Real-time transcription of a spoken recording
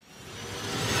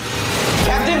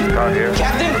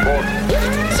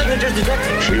Signatures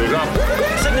detected. Shield up.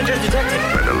 Signatures detected.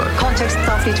 Red alert. Context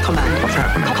Starfleet Command. What's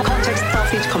happened? Context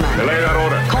Starfleet Command. Delay that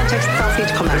order. Context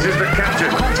Starfleet Command. This is the captain.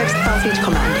 Context Starfleet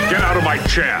Command. Get out of my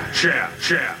chair. Chair.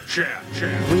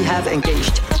 We have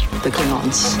engaged the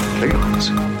Klingons.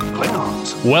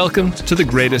 Klingons. Welcome to The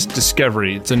Greatest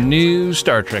Discovery. It's a new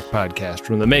Star Trek podcast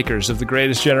from the makers of The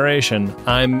Greatest Generation.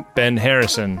 I'm Ben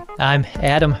Harrison. I'm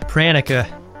Adam Pranica.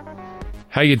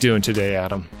 How you doing today,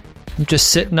 Adam? I'm just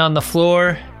sitting on the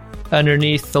floor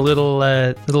underneath the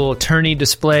little attorney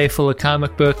display full of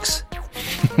comic books.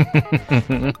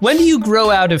 When do you grow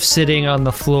out of sitting on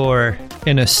the floor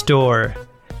in a store?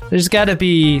 There's got to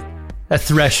be a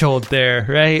threshold there,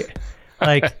 right?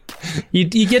 Like, you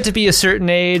get to be a certain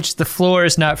age, the floor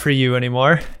is not for you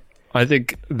anymore. I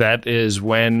think that is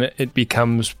when it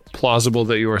becomes plausible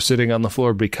that you are sitting on the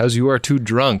floor because you are too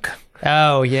drunk.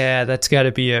 Oh, yeah, that's got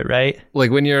to be it, right?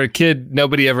 Like when you're a kid,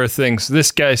 nobody ever thinks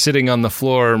this guy sitting on the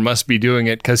floor must be doing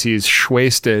it because he's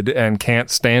wasted and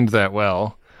can't stand that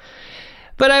well.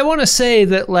 But I want to say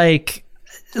that, like,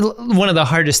 one of the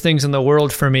hardest things in the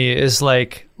world for me is,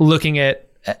 like, looking at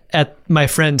my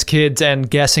friends' kids and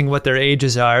guessing what their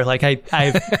ages are. Like,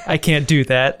 I can't do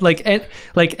that. Like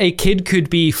a kid could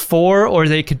be 4 or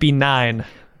they could be 9.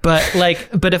 But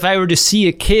if I were to see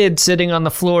a kid sitting on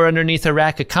the floor underneath a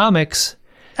rack of comics,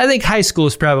 I think high school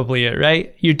is probably it,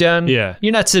 right? You're done. Yeah.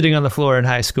 You're not sitting on the floor in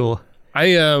high school.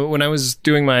 When I was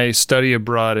doing my study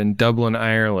abroad in Dublin,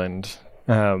 Ireland,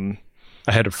 I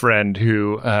had a friend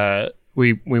who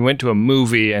we went to a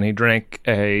we and he drank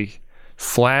a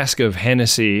flask of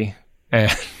Hennessy and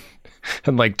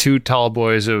like 2 tall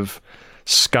boys of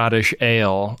Scottish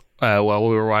ale while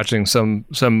we were watching some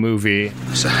movie.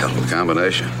 It's a hell of a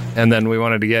combination. And then we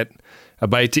wanted to get a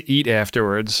bite to eat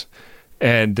afterwards.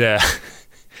 And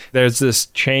there's this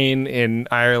chain in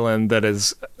Ireland that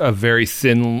is a very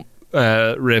thin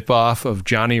rip-off of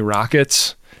Johnny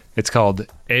Rockets. It's called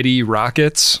Eddie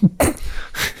Rockets.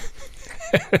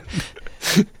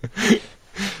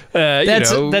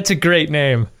 That's a great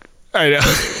name. I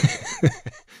know.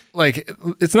 Like,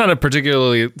 it's not a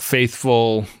particularly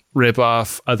faithful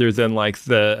rip-off other than like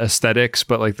the aesthetics,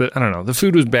 but like I don't know, the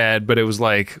food was bad, but it was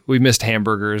like we missed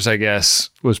hamburgers, I guess,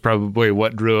 was probably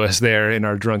what drew us there in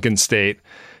our drunken state.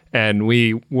 And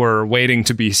we were waiting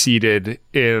to be seated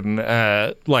in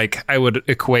like I would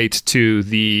equate to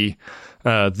the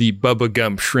Bubba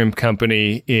Gump Shrimp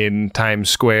Company in Times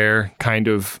Square, kind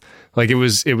of. Like it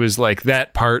was like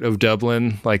that part of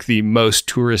Dublin, like the most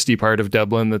touristy part of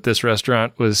Dublin that this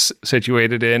restaurant was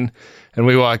situated in. And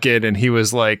we walk in and he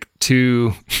was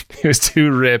too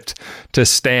ripped to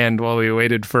stand while we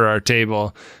waited for our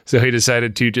table. So he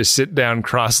decided to just sit down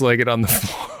cross-legged on the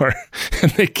floor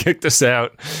and they kicked us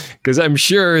out. Because I'm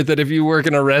sure that if you work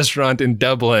in a restaurant in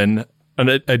Dublin,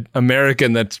 an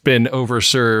American that's been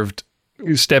overserved,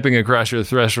 stepping across your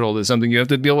threshold is something you have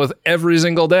to deal with every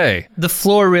single day. The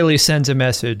floor really sends a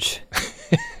message.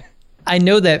 I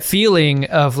know that feeling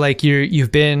of like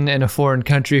you've been in a foreign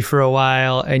country for a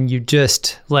while and you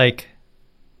just like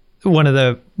one of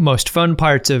the most fun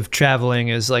parts of traveling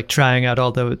is like trying out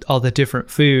all the different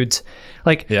foods.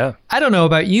 Like, yeah. I don't know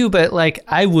about you, but like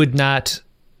I would not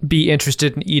be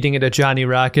interested in eating at a Johnny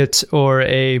Rockets or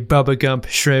a Bubba Gump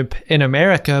Shrimp in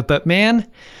America, but man,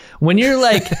 when you're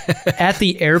like at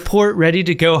the airport ready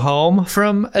to go home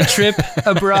from a trip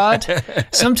abroad,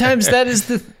 sometimes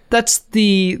that's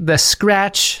the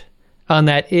scratch on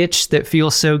that itch that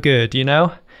feels so good, you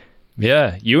know?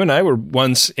 Yeah, you and I were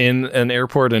once in an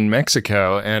airport in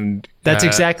Mexico, and that's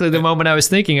exactly the moment I was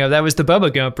thinking of. That was the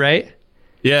Bubba Gump, right?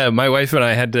 Yeah, my wife and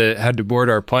I had to board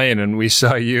our plane, and we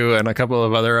saw you and a couple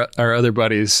of our other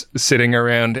buddies sitting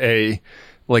around a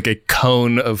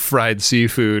cone of fried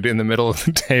seafood in the middle of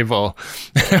the table.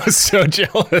 I was so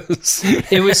jealous.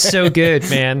 It was so good,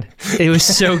 man. It was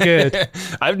so good.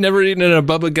 I've never eaten a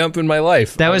Bubba Gump in my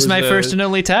life. That was my first and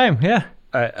only time, yeah.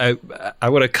 I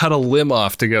would have cut a limb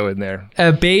off to go in there.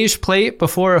 A beige plate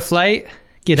before a flight?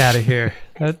 Get out of here.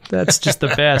 That's just the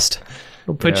best.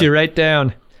 We'll put you right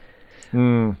down.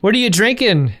 What are you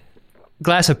drinking?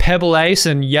 Glass of Pebble Ice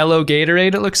and yellow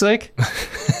Gatorade, it looks like.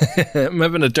 I'm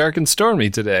having a dark and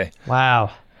stormy today. Wow.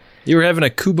 You were having a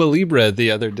Cuba Libre the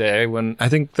other day when I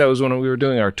think that was when we were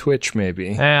doing our Twitch, maybe.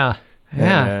 Yeah.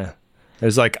 It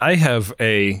was like, I have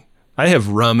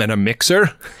rum and a mixer.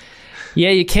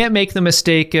 Yeah, you can't make the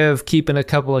mistake of keeping a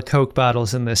couple of Coke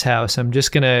bottles in this house. I'm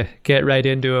just going to get right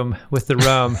into them with the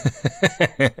rum.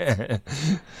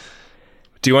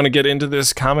 Do you want to get into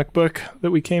this comic book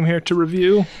that we came here to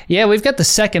review? Yeah, we've got the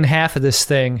second half of this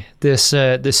thing.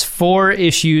 This 4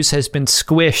 issues has been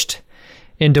squished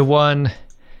into one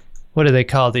what do they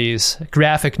call these?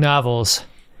 Graphic novels.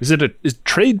 Is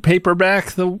trade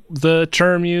paperback the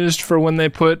term used for when they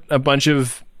put a bunch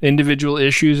of individual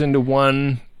issues into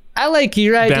one? I like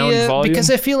your idea volume?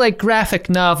 Because I feel like graphic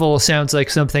novel sounds like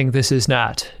something this is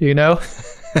not, you know?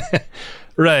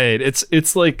 Right.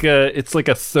 It's like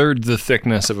a third the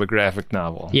thickness of a graphic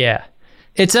novel. Yeah.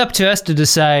 It's up to us to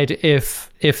decide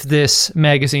if this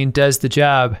magazine does the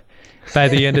job by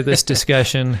the end of this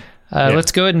discussion.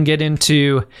 Let's go ahead and get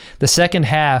into the second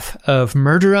half of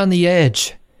Murder on the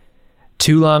Edge.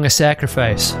 Too Long a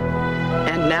Sacrifice.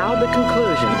 And now the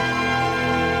conclusion.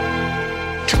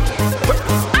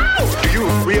 Do you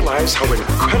realize how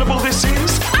incredible this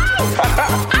is?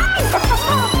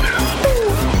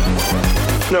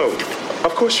 No,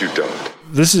 of course you don't.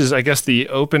 This is, I guess, the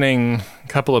opening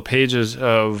couple of pages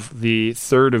of the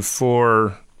third of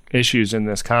 4 issues in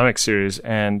this comic series,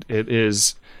 and it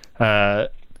is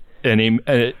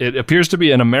it appears to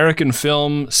be an American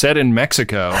film set in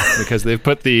Mexico because they've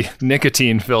put the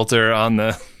nicotine filter on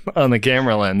the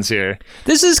camera lens here.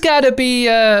 This has got to be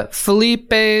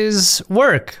Felipe's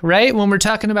work, right? When we're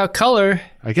talking about color.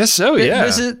 I guess so, yeah.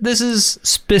 This is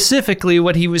specifically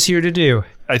what he was here to do.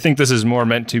 I think this is more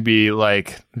meant to be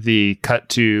like the cut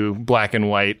to black and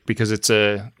white because it's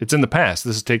in the past.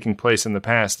 This is taking place in the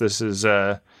past. This is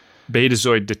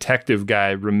Betazoid detective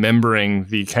guy remembering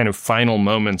the kind of final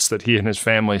moments that he and his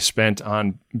family spent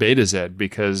on Betazed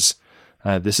because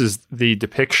this is the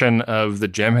depiction of the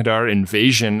Jem'Hadar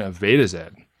invasion of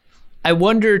Betazed. I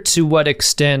wonder to what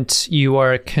extent you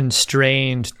are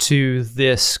constrained to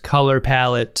this color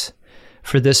palette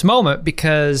for this moment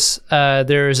because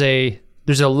there's a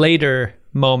later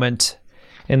moment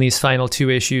in these final 2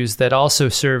 issues that also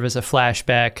serve as a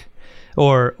flashback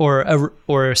or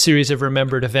a series of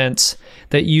remembered events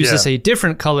that uses a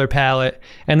different color palette.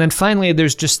 And then finally,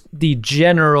 there's just the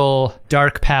general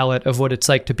dark palette of what it's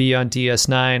like to be on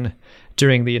DS9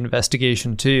 during the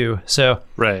investigation too. So,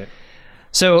 right.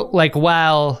 So like,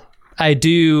 while I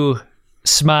do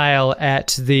smile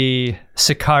at the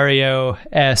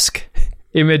Sicario-esque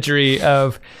imagery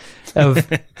of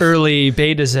early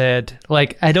Betazed,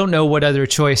 like, I don't know what other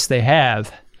choice they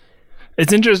have.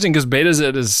 It's interesting because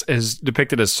Betazed is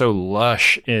depicted as so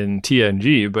lush in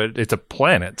TNG, but it's a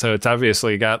planet, so it's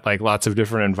obviously got like lots of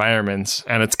different environments,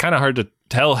 and it's kind of hard to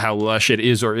tell how lush it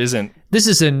is or isn't. This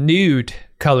is a nude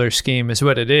color scheme is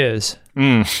what it is.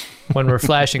 When we're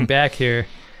flashing back here.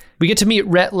 We get to meet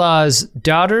Retlaw's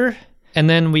daughter, and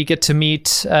then we get to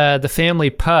meet the family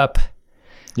pup,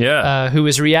 who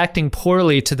is reacting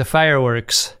poorly to the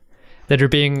fireworks that are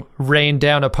being rained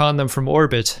down upon them from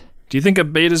orbit. Do you think a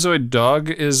Betazoid dog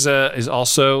is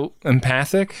also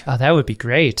empathic? Oh, that would be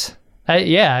great.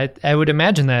 I would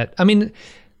imagine that. I mean,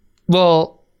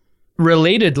 well,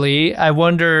 relatedly, I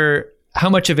wonder how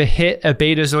much of a hit a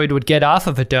Betazoid would get off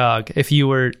of a dog if you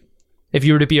were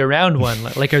to be around one.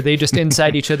 Like, are they just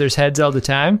inside each other's heads all the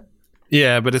time?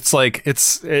 Yeah, but it's like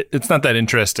it's not that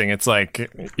interesting. It's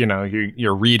like, you know,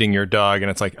 you're reading your dog,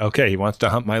 and it's like, okay, he wants to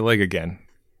hump my leg again.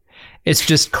 It's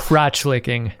just crotch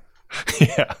licking.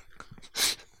 Yeah.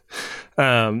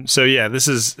 So yeah, this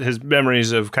is his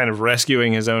memories of kind of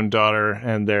rescuing his own daughter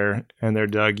and their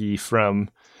doggy from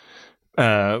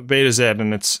Betazed,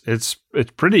 and it's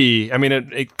pretty. I mean,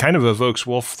 it kind of evokes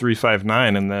Wolf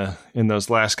 359 in those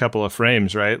last couple of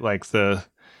frames, right? Like the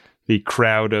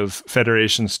crowd of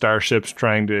Federation starships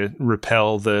trying to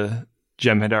repel the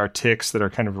Jem'Hadar ticks that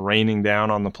are kind of raining down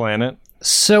on the planet.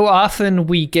 So often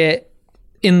we get,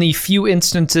 in the few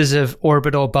instances of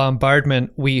orbital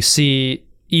bombardment, we see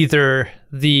either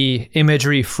the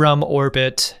imagery from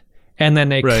orbit and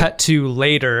then a cut to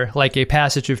later, like a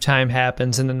passage of time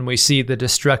happens, and then we see the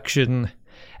destruction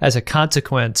as a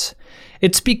consequence.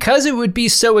 It's because it would be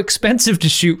so expensive to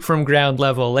shoot from ground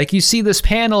level. Like, you see this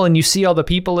panel and you see all the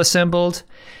people assembled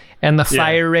and the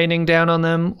fire raining down on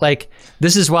them. Like,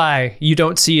 this is why you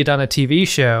don't see it on a TV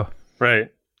show.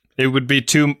 Right. It would be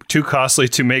too costly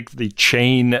to make the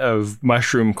chain of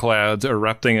mushroom clouds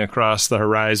erupting across the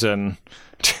horizon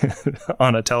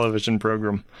on a television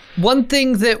program. One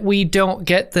thing that we don't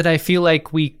get that I feel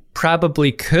like we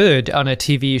probably could on a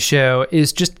TV show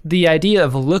is just the idea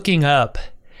of looking up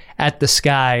at the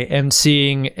sky and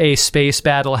seeing a space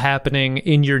battle happening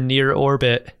in your near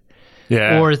orbit.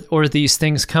 Yeah. Or these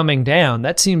things coming down.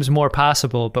 That seems more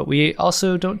possible, but we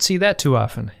also don't see that too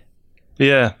often.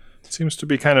 Yeah. Seems to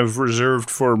be kind of reserved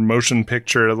for motion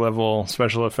picture level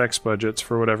special effects budgets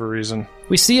for whatever reason.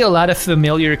 We see a lot of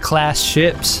familiar class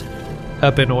ships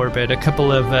up in orbit. A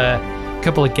couple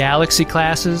of Galaxy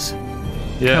classes.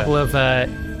 Yeah. A couple of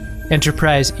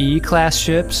Enterprise E class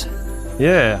ships.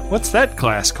 Yeah. What's that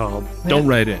class called? Don't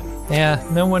write in. Yeah,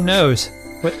 no one knows.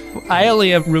 But I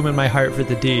only have room in my heart for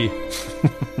the D.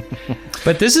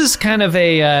 But this is kind of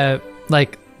a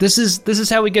this is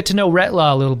how we get to know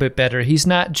Retlaw a little bit better. He's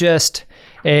not just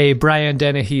a Brian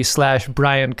Dennehy /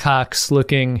 Brian Cox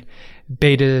looking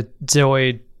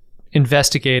Betazoid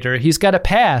investigator. He's got a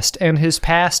past, and his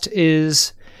past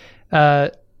is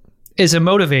a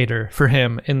motivator for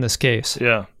him in this case.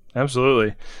 Yeah,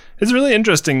 absolutely. It's really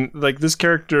interesting. Like, this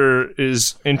character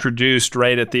is introduced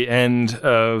right at the end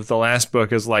of the last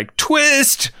book as like,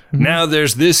 twist! Mm-hmm. Now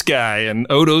there's this guy, and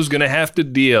Odo's going to have to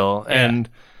deal. Yeah.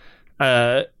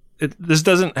 And this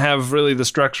doesn't have really the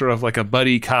structure of like a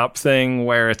buddy cop thing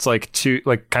where it's like two,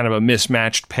 like kind of a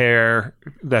mismatched pair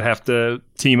that have to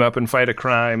team up and fight a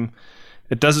crime.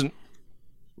 It doesn't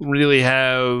really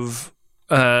have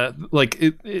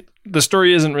the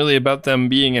story isn't really about them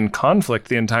being in conflict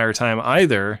the entire time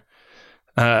either.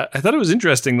 I thought it was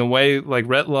interesting the way like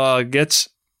Retlaw gets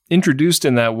introduced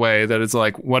in that way, that it's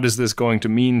like, what is this going to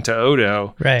mean to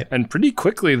Odo? Right. And pretty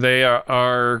quickly they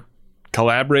are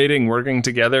collaborating, working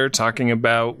together, talking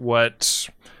about what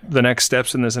the next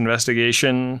steps in this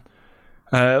investigation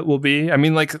will be. I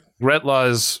mean, like,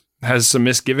 Retlaw has some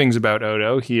misgivings about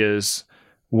Odo. He is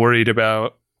worried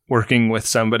about working with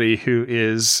somebody who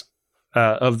is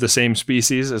of the same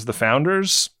species as the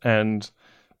founders, and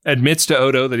admits to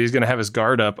Odo that he's going to have his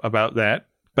guard up about that,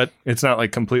 but it's not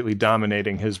like completely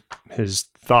dominating his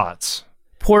thoughts.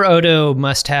 Poor Odo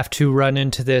must have to run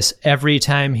into this every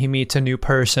time he meets a new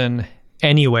person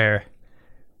anywhere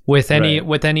with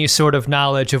any sort of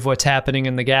knowledge of what's happening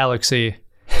in the galaxy.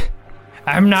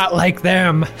 I'm not like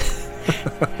them.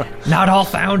 Not all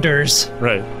founders.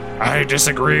 Right. I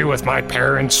disagree with my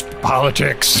parents'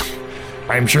 politics.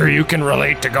 I'm sure you can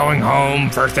relate to going home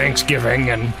for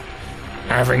Thanksgiving and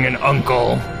having an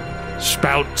uncle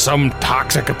spout some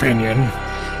toxic opinion.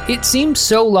 It seems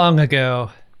so long ago,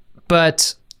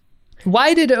 but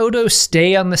why did Odo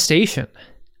stay on the station?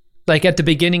 Like at the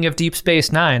beginning of Deep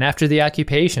Space Nine, after the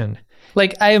occupation.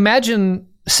 Like, I imagine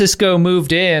Sisko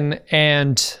moved in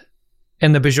and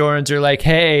the Bajorans are like,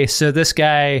 hey, so this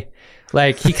guy,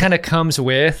 like, he kind of comes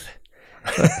with.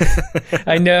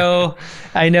 I know,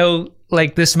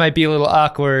 like, this might be a little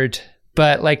awkward,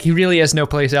 but, like, he really has no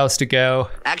place else to go.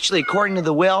 Actually, according to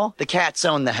the will, the cats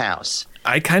own the house.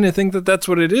 I kind of think that that's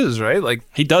what it is, right? Like,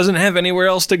 he doesn't have anywhere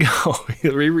else to go. He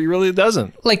really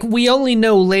doesn't. Like, we only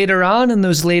know later on in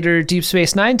those later Deep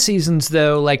Space Nine seasons,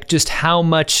 though, like, just how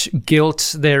much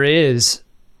guilt there is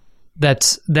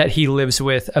that he lives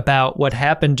with about what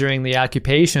happened during the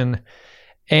occupation.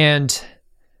 And,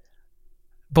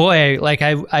 boy, like,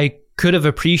 I could have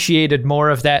appreciated more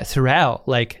of that throughout,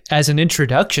 like, as an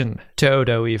introduction to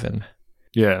Odo, even.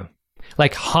 Yeah.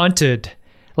 Like, haunted.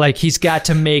 Like, he's got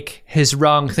to make his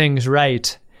wrong things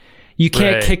right. You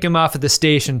can't kick him off of the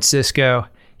station, Sisko.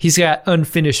 He's got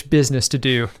unfinished business to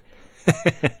do.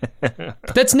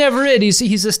 That's never it.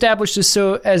 He's established as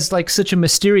such a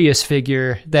mysterious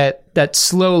figure that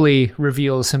slowly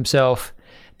reveals himself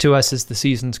to us as the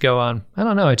seasons go on. I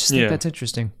don't know. I just think that's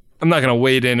interesting. I'm not going to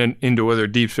wade into whether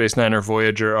Deep Space Nine or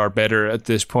Voyager are better at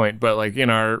this point, but like in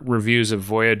our reviews of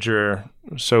Voyager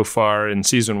so far in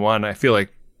season 1, I feel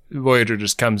like Voyager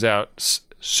just comes out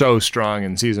so strong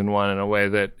in season 1 in a way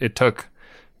that it took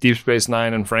Deep Space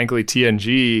Nine and frankly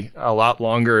TNG a lot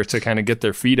longer to kind of get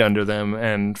their feet under them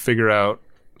and figure out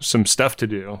some stuff to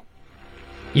do.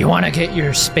 You want to get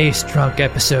your space drunk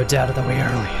episodes out of the way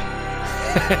early.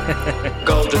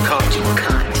 Golden Cotton.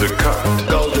 The cut.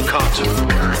 Golden Cotton.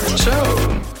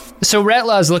 So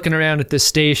Ratlaw's looking around at this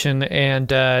station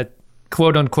and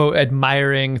quote unquote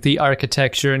admiring the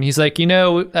architecture, and he's like,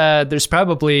 there's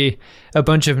probably a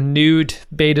bunch of nude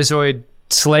Betazoid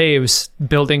slaves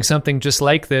building something just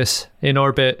like this in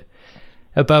orbit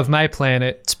above my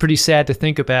planet. It's pretty sad to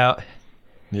think about.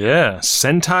 Yeah,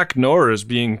 Sentak Nor is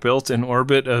being built in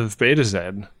orbit of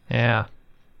Betazed. Yeah.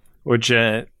 Which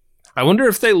I wonder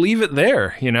if they leave it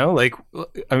there, Like,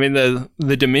 I mean,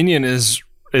 the Dominion is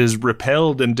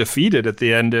repelled and defeated at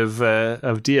the end of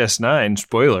DS9.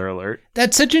 Spoiler alert.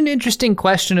 That's such an interesting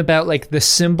question about like the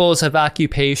symbols of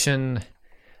occupation.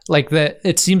 Like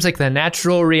it seems like the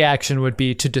natural reaction would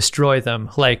be to destroy them.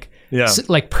 Like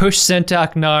push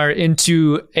Sentak Nar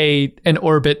into an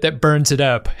orbit that burns it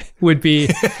up would be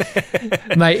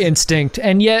my instinct.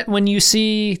 And yet when you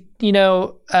see,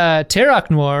 Terok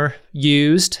Noir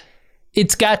used,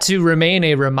 it's got to remain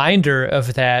a reminder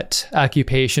of that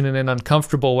occupation in an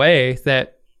uncomfortable way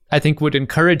that I think would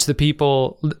encourage the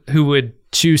people who would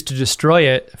choose to destroy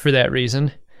it for that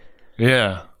reason.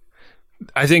 Yeah.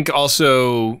 I think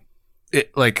also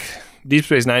Deep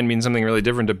Space Nine means something really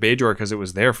different to Bajor because it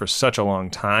was there for such a long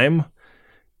time.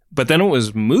 But then it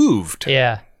was moved.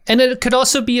 Yeah. And it could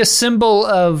also be a symbol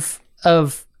of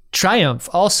triumph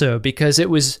also, because it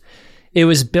was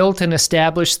built and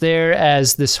established there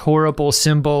as this horrible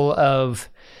symbol of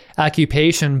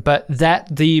occupation, but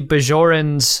that the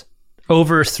Bajorans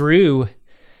overthrew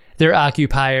their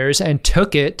occupiers and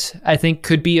took it, I think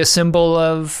could be a symbol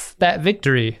of that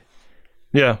victory.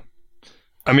 Yeah.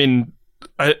 I mean,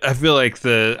 I feel like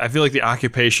the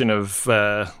occupation of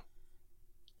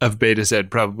Beta Z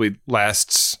probably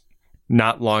lasts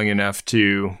not long enough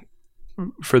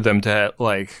for them to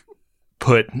like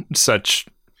put such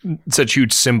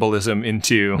huge symbolism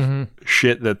into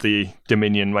shit that the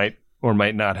Dominion might or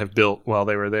might not have built while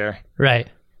they were there. Right.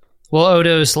 Well,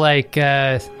 Odo's like,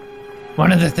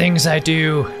 one of the things I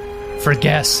do for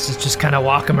guests is just kind of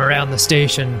walk them around the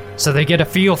station so they get a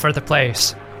feel for the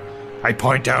place. I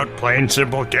point out plain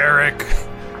simple Derek.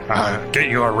 Get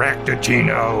you a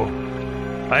Ractagino.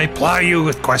 I ply you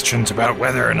with questions about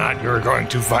whether or not you're going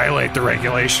to violate the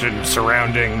regulations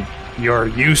surrounding your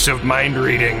use of mind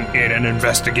reading in an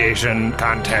investigation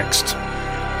context.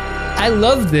 I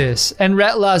love this. And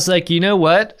Ratlaw's like, you know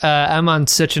what? I'm on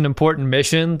such an important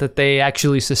mission that they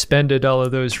actually suspended all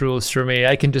of those rules for me.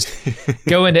 I can just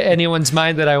go into anyone's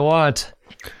mind that I want.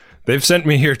 They've sent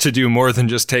me here to do more than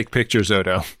just take pictures,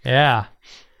 Odo. Yeah.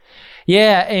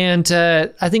 Yeah, and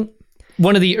I think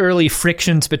one of the early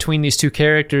frictions between these two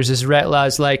characters is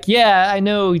Ratlaw's like, yeah, I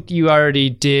know you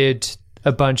already did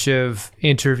a bunch of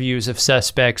interviews of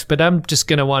suspects, but I'm just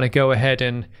going to want to go ahead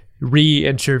and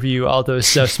re-interview all those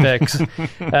suspects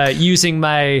using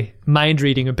my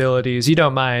mind-reading abilities. You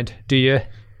don't mind, do you?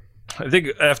 I think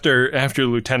after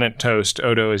Lieutenant Toast,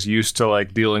 Odo is used to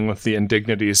like dealing with the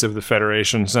indignities of the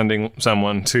Federation, sending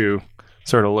someone to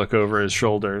sort of look over his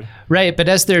shoulder. Right, but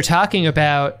as they're talking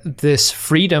about this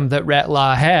freedom that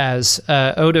Ratlaw has,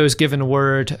 Odo's given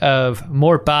word of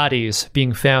more bodies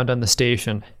being found on the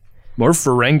station. More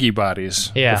Ferengi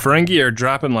bodies. Yeah. The Ferengi are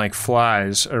dropping like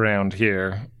flies around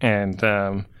here, and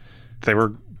they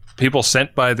were people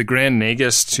sent by the Grand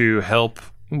Nagus to help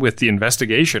with the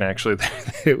investigation, actually.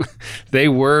 They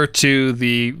were to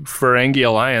the Ferengi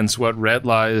Alliance what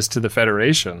Ratlaw is to the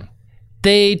Federation.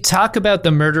 They talk about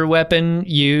the murder weapon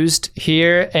used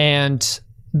here and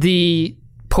the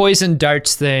poison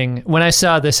darts thing. When I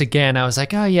saw this again, I was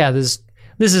like, oh yeah, this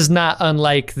is not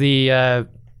unlike the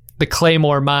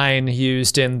Claymore mine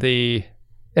used in the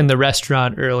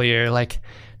restaurant earlier. Like,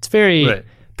 it's a very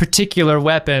particular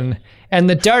weapon. And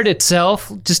the dart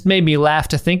itself just made me laugh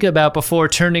to think about before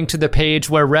turning to the page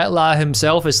where Ratlaw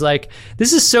himself is like,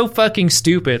 this is so fucking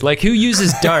stupid. Like, who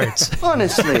uses darts?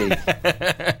 Honestly.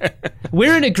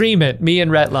 We're in agreement, me and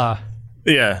Ratlaw.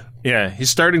 Yeah. He's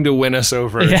starting to win us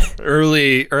over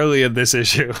early in this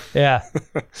issue. Yeah.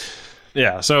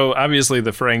 Yeah, so obviously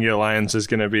the Ferengi Alliance is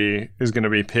gonna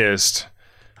be pissed.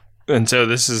 And so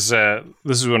this is when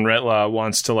Ratlaw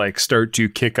wants to like start to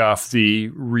kick off the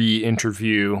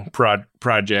re-interview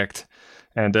project,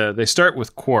 and they start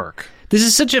with Quark. This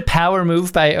is such a power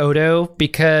move by Odo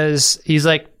because he's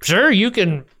like, sure, you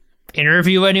can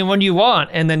interview anyone you want,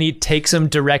 and then he takes them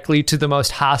directly to the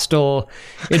most hostile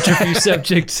interview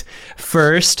subject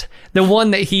first, the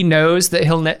one that he knows that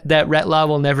that Ratlaw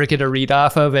will never get a read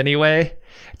off of anyway,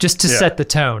 just to set the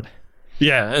tone.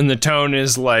 Yeah, and the tone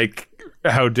is like,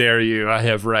 how dare you, I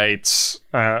have rights.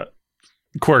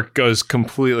 Quark goes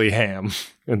completely ham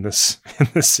in this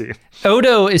scene.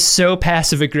 Odo is so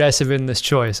passive aggressive in this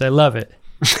choice. I love it.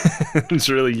 It's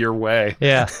really your way.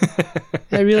 Yeah.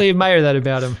 I really admire that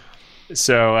about him.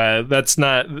 So that's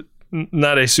not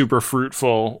a super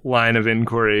fruitful line of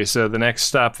inquiry. So the next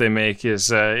stop they make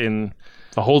is in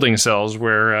the holding cells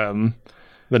where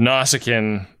the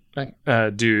Nausicaan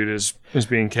dude is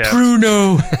being kept.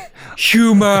 Bruno,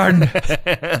 human.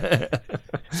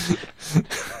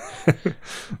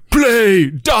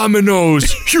 Play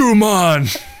dominoes, human.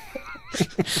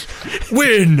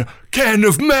 Win can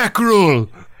of mackerel.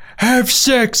 Have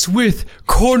sex with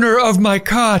corner of my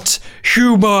cot,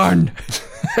 human.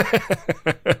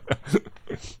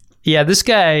 Yeah, this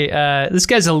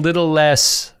guy's a little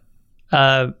less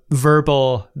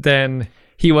verbal than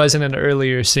he was in an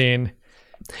earlier scene.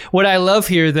 What I love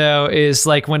here, though, is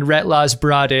like when Retlaw's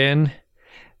brought in,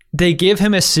 they give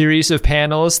him a series of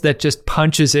panels that just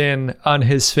punches in on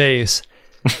his face.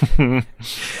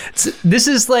 This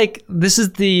is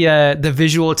the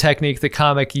visual technique the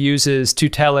comic uses to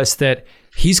tell us that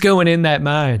he's going in that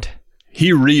mind.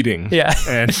 He reading. Yeah.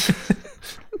 And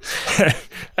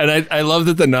And I love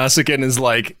that the Nausicaan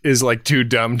is like too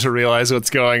dumb to realize what's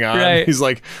going on. Right. He's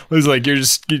like, you're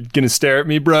just gonna stare at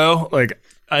me, bro? Like,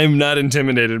 I'm not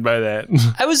intimidated by that.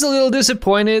 I was a little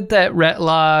disappointed that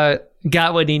Retlaw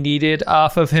got what he needed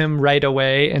off of him right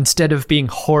away instead of being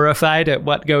horrified at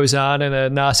what goes on in a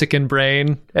Nausicaan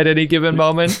brain at any given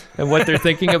moment and what they're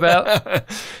thinking about.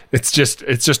 It's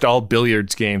just all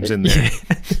billiards games in there.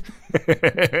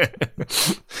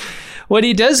 What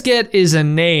he does get is a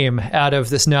name out of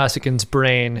this Nausicaan's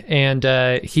brain, and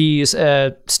he's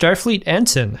a Starfleet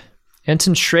ensign,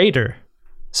 Ensign Schrader.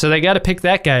 So they got to pick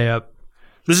that guy up.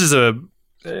 This is an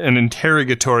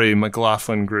interrogatory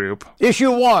McLaughlin group.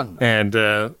 Issue 1. And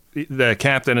the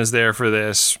captain is there for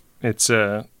this. It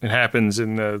happens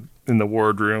in the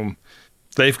wardroom.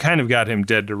 They've kind of got him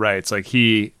dead to rights. Like,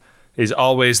 he is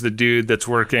always the dude that's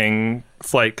working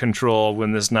flight control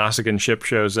when this Nausicaan ship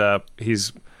shows up.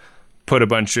 He's put a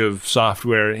bunch of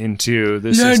software into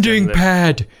the landing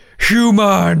pad,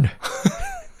 human.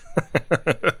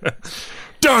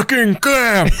 Docking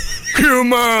clamp,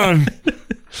 human.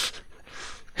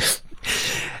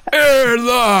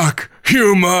 Airlock,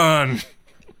 human.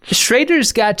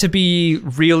 Schrader's got to be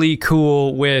really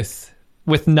cool with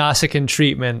Nausicaan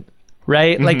treatment,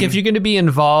 right? Mm-hmm. Like, if you're going to be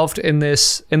involved in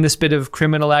this bit of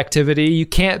criminal activity, you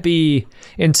can't be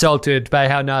insulted by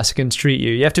how Nausicaans treat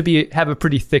you. You have to have a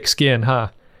pretty thick skin, huh?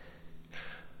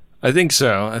 I think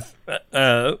so.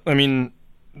 I mean,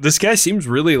 this guy seems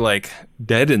really like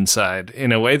dead inside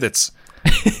in a way that's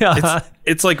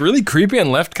it's like really creepy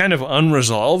and left kind of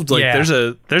unresolved. Like,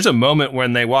 there's a moment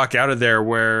when they walk out of there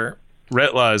where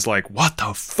Retlaw is like, "What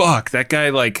the fuck? That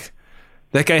guy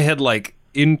had like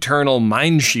internal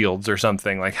mind shields or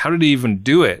something. Like, how did he even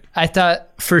do it?" I thought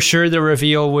for sure the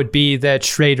reveal would be that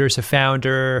Schrader's a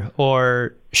founder,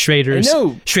 or Schrader's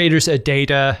a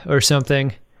data or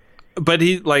something. But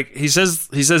he says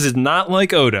it's not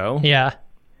like Odo. Yeah.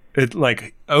 It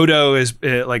like Odo is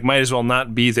might as well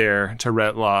not be there to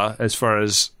Retlaw as far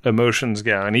as emotions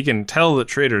go, and he can tell that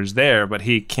Schrader's there, but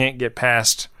he can't get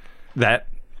past that,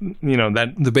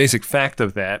 that the basic fact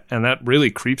of that, and that really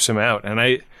creeps him out. And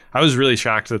I was really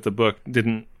shocked that the book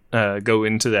didn't go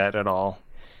into that at all.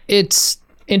 It's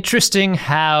interesting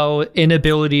how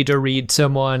inability to read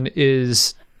someone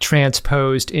is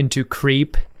transposed into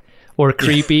creep or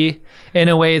creepy in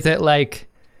a way that, like,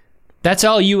 that's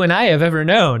all you and I have ever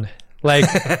known. Like,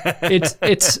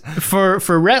 it's for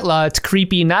Retlaw, it's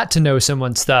creepy not to know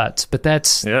someone's thoughts, but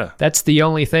that's the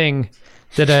only thing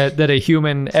that a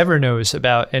human ever knows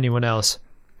about anyone else.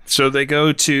 So they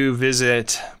go to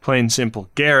visit Plain Simple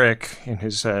Garrick in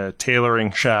his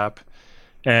tailoring shop,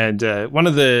 and one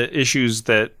of the issues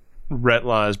that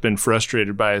Retlaw has been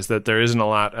frustrated by is that there isn't a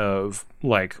lot of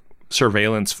like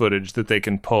surveillance footage that they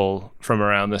can pull from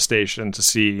around the station to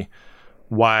see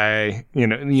why,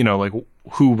 like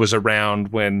who was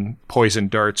around when poison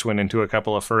darts went into a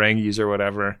couple of Ferengis or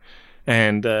whatever.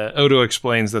 And Odo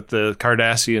explains that the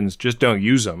Cardassians just don't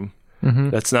use them.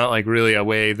 Mm-hmm. That's not like really a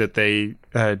way that they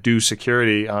do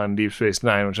security on Deep Space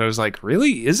Nine, which I was like,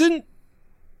 really? Isn't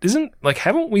like,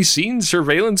 haven't we seen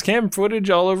surveillance cam footage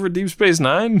all over Deep Space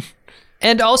Nine?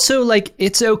 And also, like,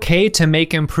 it's okay to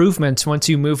make improvements once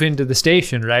you move into the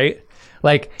station, right?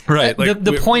 Like, right.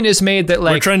 The point is made that,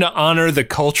 like, we're trying to honor the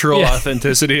cultural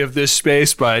authenticity of this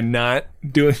space by not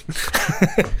doing.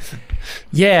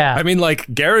 Yeah. I mean,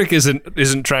 like, Garrick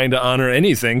isn't trying to honor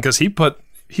anything because he put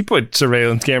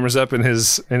surveillance cameras up in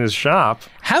his shop.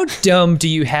 How dumb do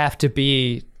you have to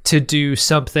be to do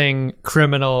something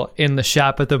criminal in the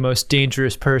shop of the most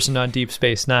dangerous person on Deep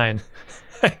Space Nine?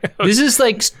 This is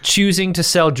like choosing to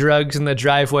sell drugs in the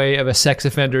driveway of a sex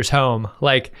offender's home.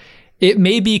 Like, it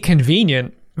may be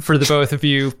convenient for the both of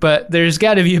you, but there's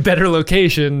got to be a better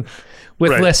location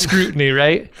with less scrutiny,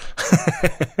 right?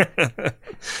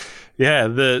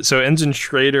 Yeah, so Ensign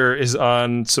Schrader is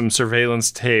on some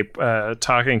surveillance tape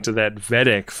talking to that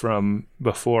Vedic from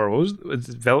before. What was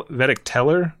it? Vedic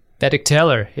Teller? Vedic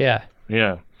Teller, yeah.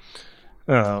 Yeah.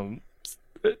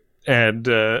 And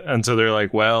so they're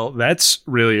like, well, that's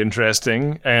really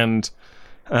interesting. And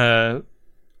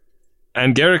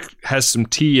Garrick has some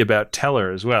tea about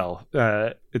Teller as well.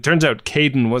 It turns out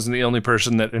Caden wasn't the only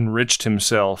person that enriched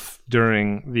himself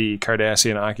during the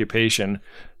Cardassian occupation.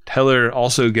 Teller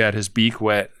also got his beak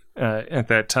wet at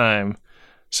that time,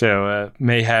 so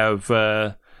may have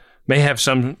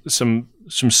some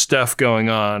stuff going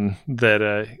on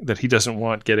that he doesn't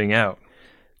want getting out.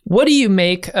 What do you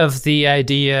make of the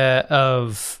idea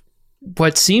of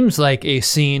what seems like a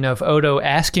scene of Odo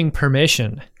asking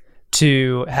permission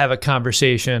to have a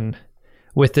conversation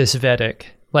with this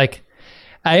Vedic? Like,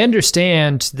 I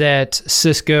understand that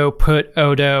Cisco put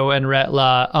Odo and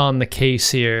Retlaw on the case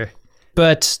here,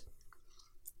 but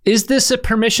is this a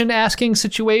permission asking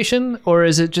situation or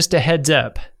is it just a heads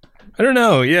up? I don't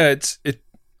know. Yeah, it's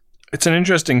an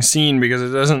interesting scene because it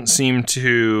doesn't seem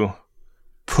to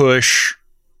push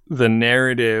the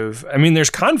narrative. I mean,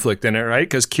 there's conflict in it, right?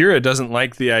 Because Kira doesn't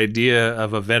like the idea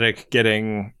of a Vedic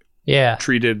getting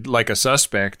treated like a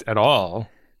suspect at all.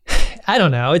 I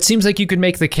don't know. It seems like you could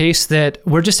make the case that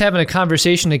we're just having a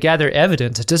conversation to gather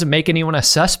evidence. It doesn't make anyone a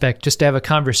suspect just to have a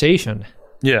conversation.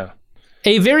 Yeah.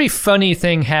 A very funny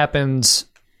thing happens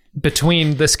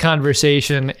between this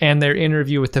conversation and their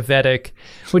interview with the Vedic,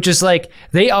 which is like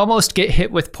they almost get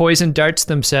hit with poison darts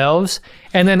themselves,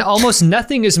 and then almost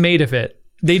nothing is made of it.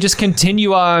 They just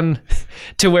continue on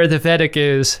to where the Vedic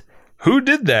is. Who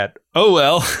did that? Oh,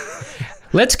 well.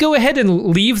 Let's go ahead and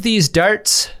leave these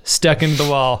darts stuck in the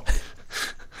wall.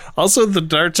 Also, the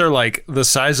darts are like the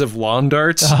size of lawn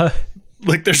darts.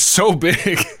 Like they're so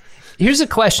big. Here's a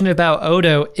question about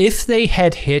Odo. If they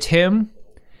had hit him,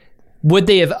 would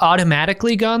they have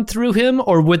automatically gone through him,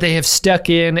 or would they have stuck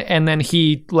in and then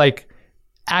he like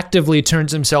actively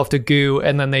turns himself to goo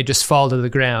and then they just fall to the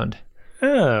ground?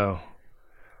 Oh,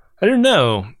 I don't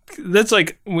know. That's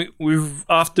like we've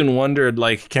often wondered,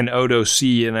 like, can Odo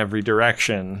see in every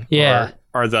direction? Yeah.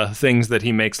 Or are the things that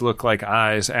he makes look like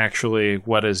eyes actually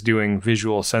what is doing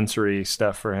visual sensory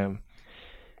stuff for him?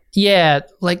 Yeah,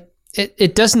 like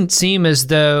it doesn't seem as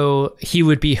though he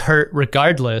would be hurt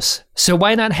regardless. So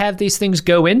why not have these things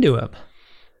go into him?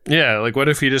 Yeah, like what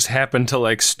if he just happened to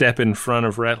like step in front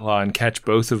of Retlaw and catch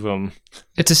both of them?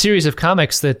 It's a series of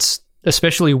comics that's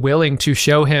especially willing to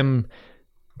show him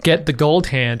get the gold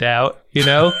hand out, you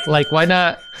know? Like why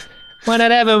not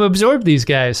have him absorb these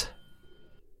guys?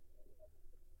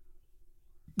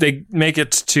 They make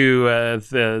it to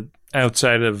the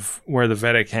outside of where the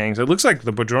Vedic hangs. It looks like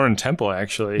the Bajoran temple,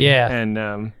 actually. Yeah. And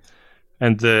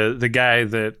the guy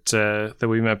that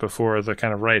we met before, the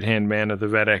kind of right-hand man of the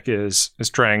Vedic, is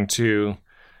trying to,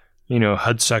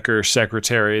 Hudsucker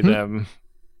secretary them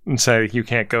and say, you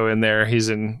can't go in there. He's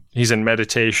in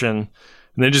meditation.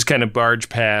 And they just kind of barge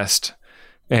past.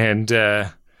 And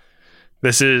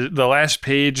this is the last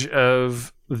page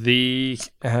of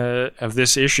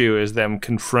this issue is them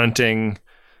confronting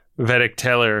Vedic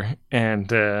Teller, and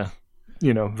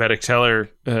Vedic Teller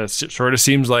sort of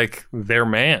seems like their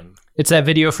man. It's that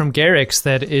video from Garrick's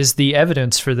that is the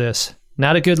evidence for this.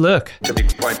 Not a good look. To be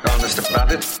quite honest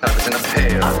about it, I was in a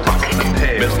pail.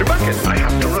 Mr. Bucket, I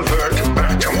have to revert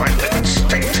back to my dead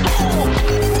state.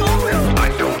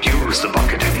 I don't use the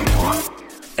bucket anymore.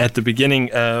 At the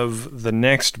beginning of the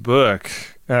next book,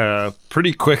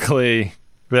 pretty quickly,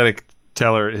 Vedic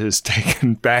Teller is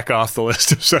taken back off the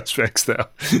list of suspects, though.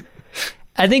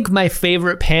 I think my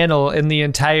favorite panel in the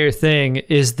entire thing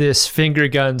is this finger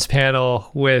guns panel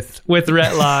with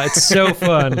Retlaw. It's so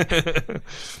fun.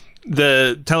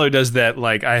 The Teller does that,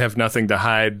 like, I have nothing to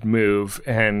hide move,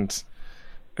 and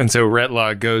so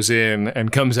Retlaw goes in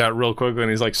and comes out real quickly,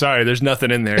 and he's like, sorry, there's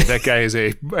nothing in there. That guy is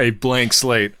a blank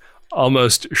slate,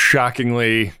 almost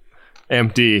shockingly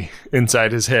empty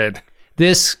inside his head.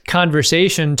 This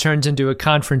conversation turns into a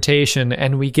confrontation,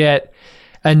 and we get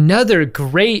another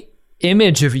great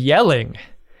image of yelling.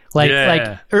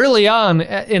 Like early on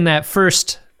in that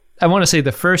first, I want to say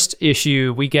the first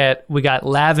issue, we got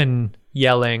Lavin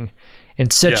yelling in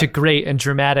such a great and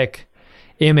dramatic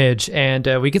image.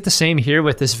 And we get the same here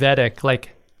with this Vedic,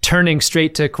 like turning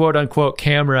straight to quote unquote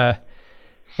camera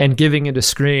and giving it a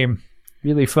scream.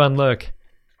 Really fun look.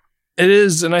 It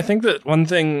is, and I think that one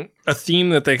thing, a theme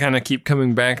that they kind of keep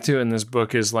coming back to in this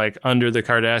book is like under the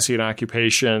Cardassian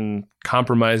occupation,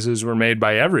 compromises were made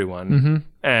by everyone. Mm-hmm.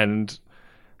 And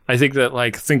I think that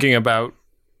like thinking about,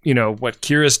 what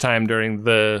Kira's time during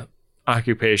the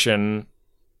occupation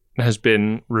has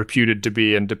been reputed to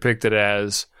be and depicted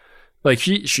as, like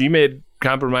she made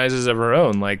compromises of her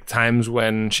own, like times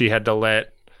when she had to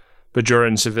let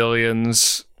Bajoran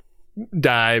civilians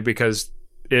die because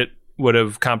it would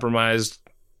have compromised,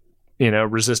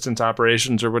 resistance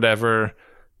operations or whatever,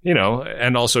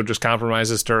 and also just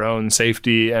compromises to her own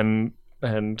safety and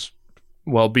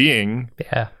well-being.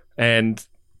 Yeah. And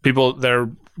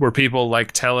there were people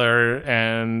like Teller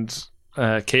and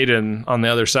Caden on the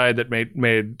other side that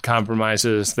made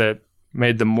compromises that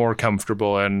made them more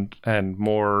comfortable and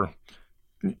more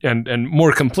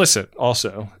complicit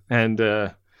also. And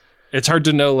it's hard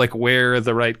to know like where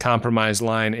the right compromise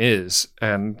line is,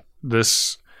 and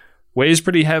this weighs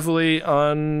pretty heavily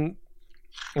on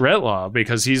Retlaw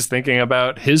because he's thinking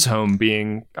about his home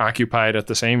being occupied at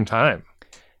the same time.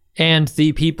 And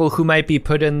the people who might be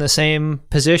put in the same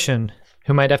position,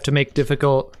 who might have to make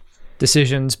difficult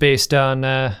decisions based on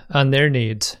their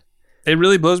needs. It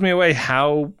really blows me away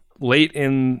how late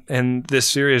in this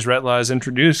series Retlaw is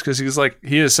introduced, because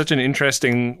he has such an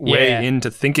interesting way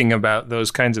into thinking about those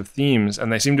kinds of themes,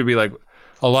 and they seem to be like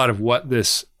a lot of what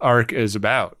this arc is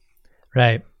about.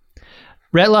 Right.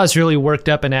 Retlaw's really worked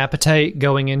up an appetite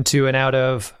going into and out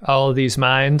of all of these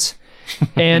mines.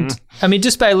 And I mean,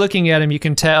 just by looking at him, you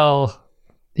can tell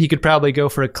he could probably go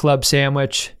for a club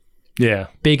sandwich. Yeah.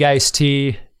 Big iced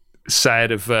tea.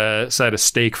 Side of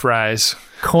steak fries.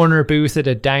 Corner booth at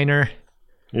a diner.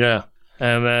 Yeah.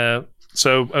 And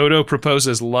so Odo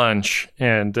proposes lunch,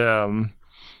 and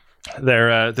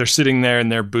they're sitting there in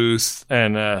their booth,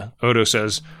 and Odo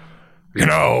says, You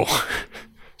know,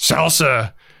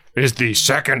 salsa is the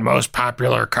second most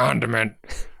popular condiment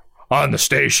on the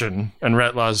station. And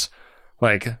Retlaw's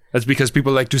like, that's because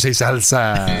people like to say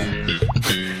salsa.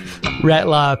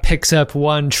 Retlaw picks up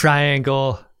one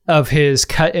triangle of his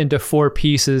cut into 4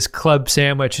 pieces club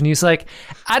sandwich, and he's like,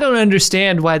 I don't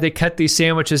understand why they cut these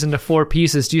sandwiches into 4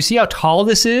 pieces. Do you see how tall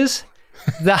this is?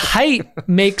 The height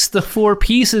makes the 4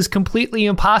 pieces completely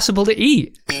impossible to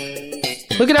eat.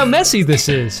 Look at how messy this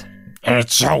is. And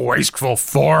it's so wasteful.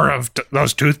 4 of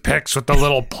those toothpicks with the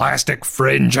little plastic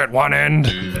fringe at one end.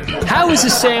 How is a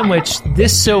sandwich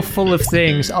this so full of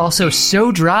things also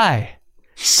so dry?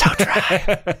 So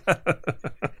dry.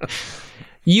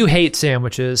 You hate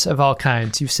sandwiches of all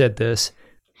kinds. You've said this.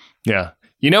 Yeah.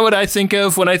 You know what I think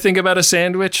of when I think about a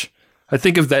sandwich? I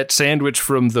think of that sandwich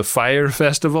from the Fire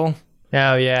Festival.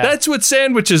 Oh, yeah. That's what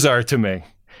sandwiches are to me.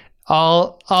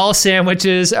 All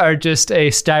sandwiches are just a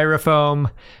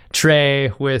styrofoam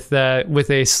tray with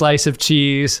a slice of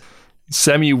cheese,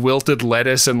 semi-wilted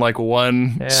lettuce, and like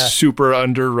one super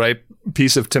underripe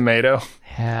piece of tomato.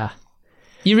 Yeah.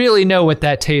 You really know what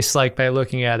that tastes like by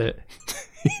looking at it.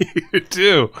 You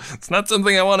do. It's not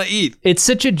something I want to eat. It's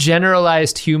such a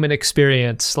generalized human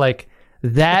experience. Like,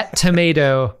 that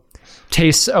tomato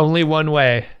tastes only one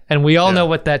way, and we all know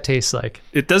what that tastes like.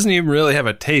 It doesn't even really have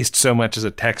a taste so much as a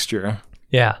texture.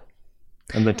 Yeah.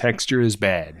 And the texture is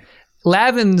bad.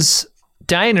 Lavin's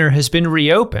diner has been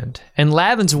reopened, and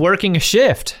Lavin's working a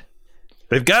shift.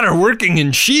 They've got her working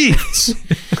in sheets.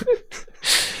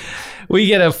 We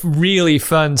get a really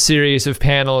fun series of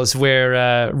panels where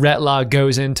Retlaw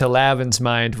goes into Lavin's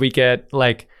mind. We get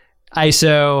like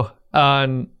ISO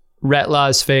on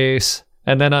Retlaw's face,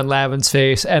 and then on Lavin's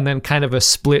face, and then kind of a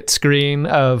split screen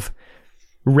of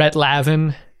Rhet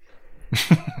Lavin.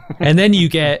 And then you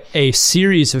get a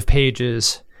series of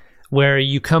pages where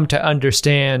you come to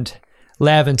understand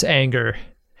Lavin's anger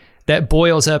that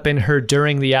boils up in her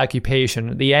during the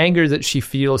occupation. The anger that she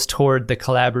feels toward the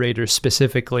collaborators,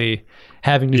 specifically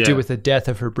having to do with the death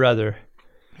of her brother.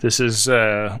 This is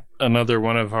another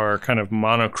one of our kind of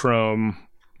monochrome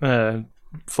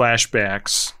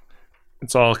flashbacks.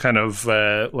 It's all kind of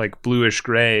like bluish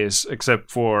grays,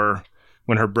 except for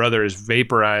when her brother is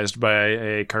vaporized by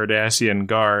a Cardassian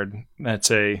guard.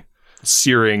 That's a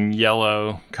searing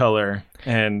yellow color.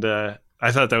 And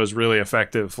I thought that was really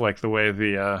effective, like the way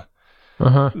the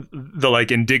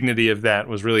like indignity of that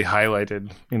was really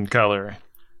highlighted in color.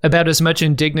 About as much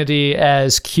indignity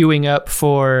as queuing up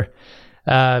for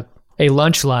a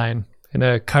lunch line in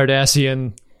a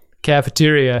Cardassian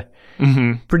cafeteria.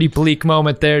 Mm-hmm. Pretty bleak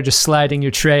moment there, just sliding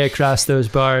your tray across those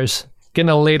bars. Getting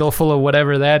a ladle full of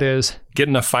whatever that is.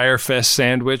 Getting a Firefest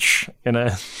sandwich in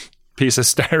a piece of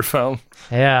styrofoam.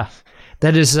 Yeah.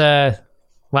 That is,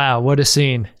 wow, what a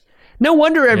scene. No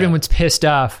wonder everyone's pissed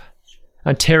off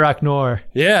on Terok Nor.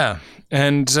 Yeah,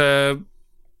 and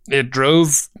it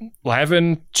drove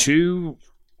Lavin to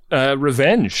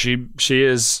revenge. She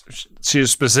is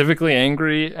specifically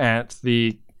angry at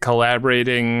the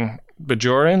collaborating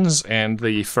Bajorans and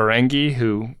the Ferengi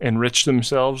who enriched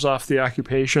themselves off the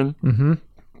occupation,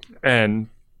 and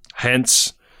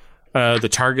hence the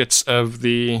targets of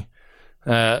the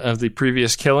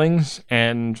previous killings,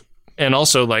 and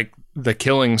also like the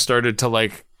killing started to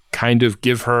like kind of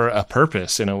give her a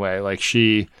purpose in a way. Like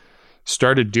she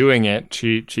started doing it.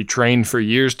 She trained for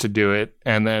years to do it.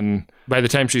 And then by the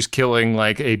time she's killing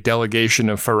like a delegation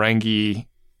of Ferengi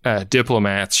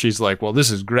diplomats, she's like, well,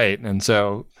 this is great. And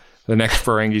so the next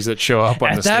Ferengis that show up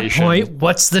on the station. At that point,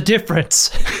 what's the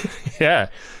difference? Yeah.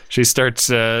 She starts...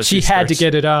 she had to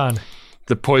get it on.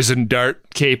 The poison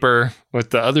dart caper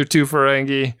with the other 2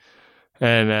 Ferengi.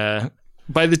 And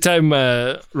by the time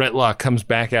Retlaw comes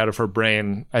back out of her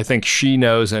brain, I think she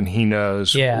knows and he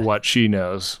knows what she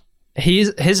knows.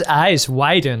 His eyes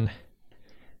widen.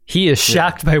 He is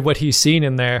shocked by what he's seen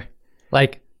in there.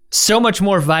 Like, so much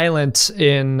more violence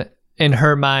in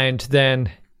her mind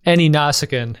than any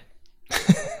Nausicaan.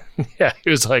 Yeah, he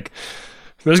was like,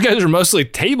 those guys are mostly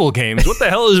table games. What the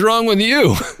hell is wrong with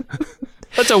you?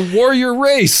 That's a warrior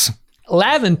race.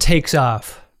 Lavin takes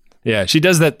off. Yeah, she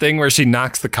does that thing where she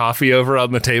knocks the coffee over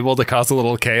on the table to cause a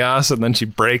little chaos, and then she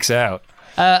breaks out.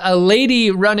 A lady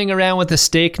running around with a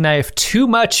steak knife, too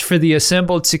much for the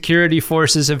assembled security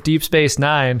forces of Deep Space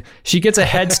Nine. She gets a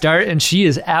head start, and she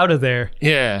is out of there.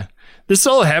 Yeah. This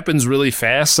all happens really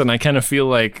fast, and I kind of feel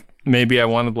like maybe I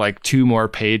wanted like 2 more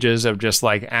pages of just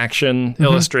like action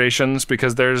illustrations,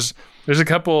 because there's a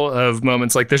couple of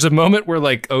moments. Like there's a moment where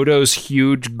like Odo's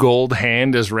huge gold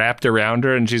hand is wrapped around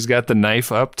her and she's got the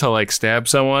knife up to like stab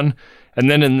someone. And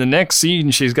then in the next scene,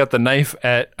 she's got the knife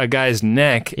at a guy's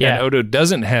neck and Odo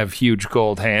doesn't have huge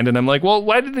gold hand. And I'm like, well,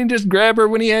 why didn't he just grab her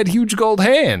when he had huge gold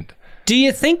hand? Do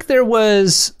you think there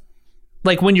was,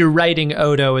 like when you're writing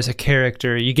Odo as a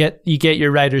character, you get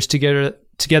your writers together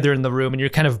in the room and you're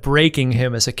kind of breaking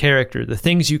him as a character. The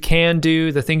things you can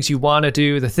do, the things you want to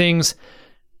do, the things,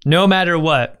 no matter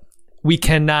what, we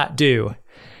cannot do.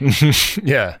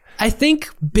 Yeah. I think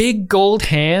big gold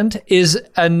hand is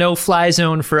a no-fly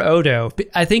zone for Odo.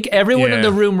 I think everyone in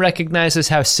the room recognizes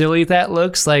how silly that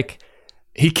looks. Like,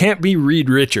 he can't be Reed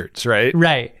Richards, right?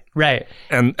 Right.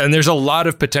 And there's a lot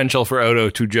of potential for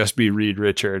Odo to just be Reed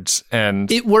Richards.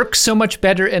 And it works so much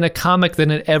better in a comic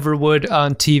than it ever would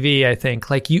on TV, I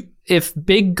think. Like, if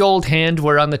Big Gold Hand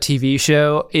were on the TV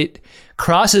show, it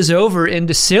crosses over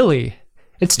into silly.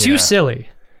 It's too silly.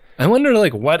 I wonder,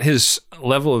 like, what his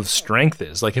level of strength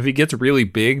is. Like, if he gets really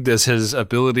big, does his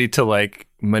ability to, like,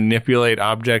 manipulate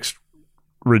objects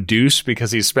reduce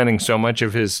because he's spending so much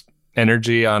of his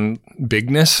energy on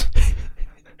bigness?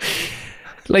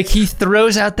 Like, he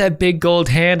throws out that big gold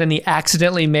hand and he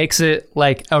accidentally makes it,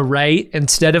 like, a right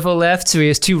instead of a left. So he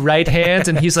has 2 right hands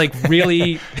and he's, like,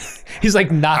 really... He's,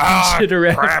 like, knocking shit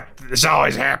around. Crap. This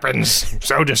always happens.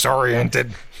 So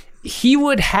disoriented. He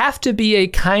would have to be a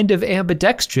kind of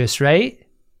ambidextrous, right?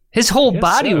 His whole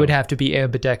body would have to be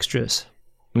ambidextrous.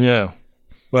 Yeah.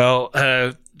 Well,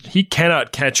 he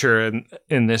cannot catch her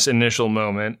in this initial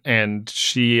moment, and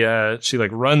she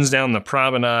like runs down the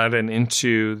promenade and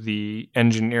into the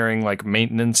engineering like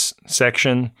maintenance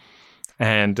section.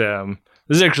 And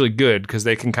this is actually good because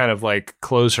they can kind of like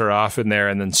close her off in there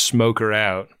and then smoke her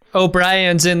out.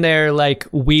 O'Brien's in there, like,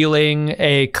 wheeling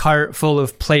a cart full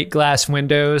of plate glass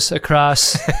windows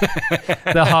across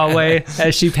the hallway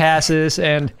as she passes,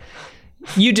 and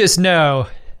you just know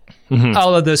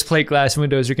all of those plate glass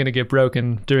windows are going to get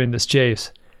broken during this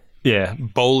chase. Yeah,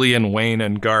 Boley and Wayne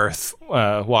and Garth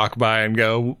walk by and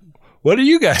go, "What are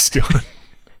you guys doing?"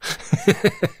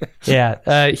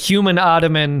 Human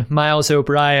Ottoman Miles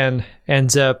O'Brien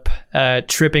ends up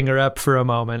tripping her up for a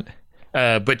moment.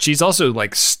 But she's also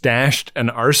like stashed an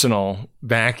arsenal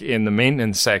back in the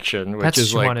maintenance section, which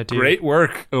is like great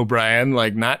work, O'Brien,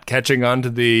 like not catching on to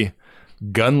the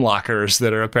gun lockers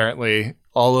that are apparently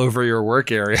all over your work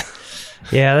area.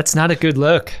 Yeah, that's not a good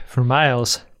look for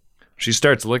Miles. She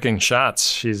starts licking shots.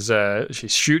 She's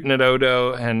shooting at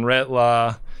Odo and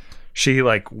Retlaw. She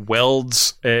like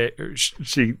welds.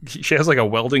 She has like a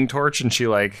welding torch and she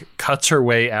like cuts her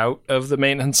way out of the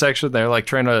maintenance section. They're like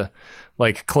trying to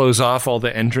like close off all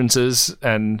the entrances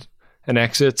and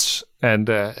exits, and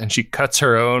she cuts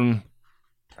her own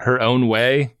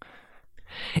way.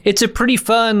 It's a pretty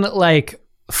fun like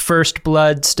First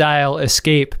Blood style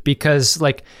escape because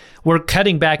like we're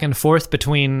cutting back and forth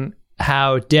between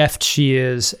how deft she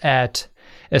is at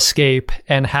escape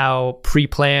and how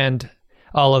pre-planned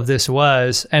all of this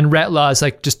was, and Retlaw is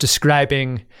like just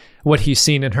describing what he's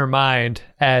seen in her mind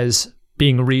as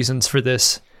being reasons for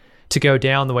this to go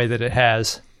down the way that it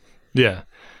has. Yeah.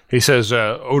 He says,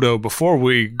 Odo, before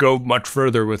we go much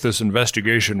further with this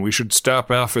investigation, we should stop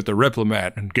off at the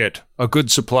Replimat and get a good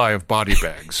supply of body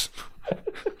bags.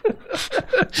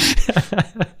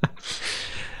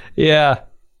 Yeah.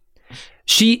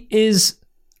 She is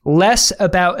less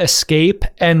about escape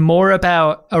and more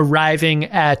about arriving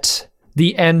at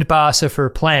the end boss of her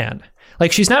plan.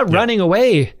 Like, she's not running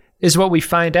away, is what we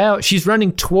find out. She's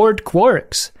running toward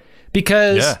Quarks.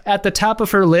 Because at the top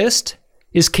of her list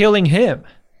is killing him.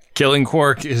 Killing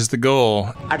Quark is the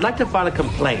goal. I'd like to file a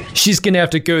complaint. She's going to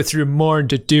have to go through Morn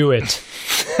to do it.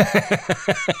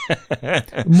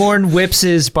 Morn whips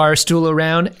his bar stool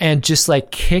around and just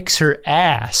like kicks her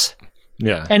ass.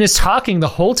 Yeah. And is talking the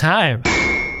whole time.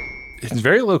 It's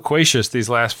very loquacious, these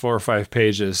last 4 or 5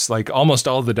 pages. Like almost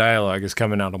all the dialogue is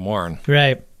coming out of Morn.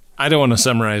 Right. I don't want to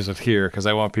summarize it here because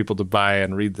I want people to buy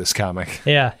and read this comic.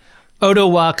 Yeah. Odo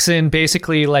walks in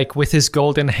basically like with his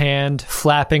golden hand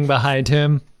flapping behind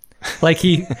him. Like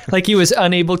he was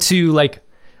unable to like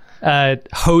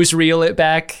hose reel it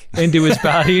back into his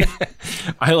body.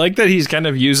 I like that he's kind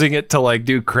of using it to like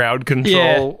do crowd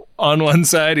control. On one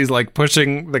side, he's like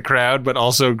pushing the crowd, but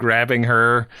also grabbing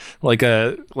her like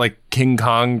King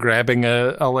Kong grabbing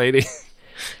a lady.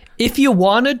 If you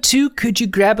wanted to, could you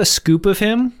grab a scoop of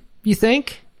him, you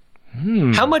think?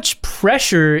 How much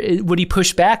pressure would he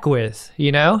push back with,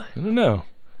 you know? I don't know.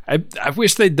 I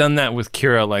wish they'd done that with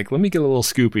Kira. Like, let me get a little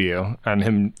scoop of you on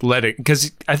him letting,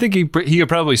 because I think he could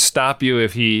probably stop you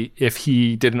if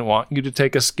he didn't want you to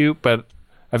take a scoop. But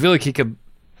I feel like he could.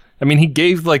 I mean, he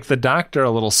gave like the doctor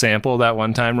a little sample that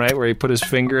one time, right, where he put his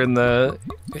finger in the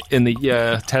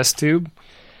test tube.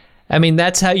 I mean,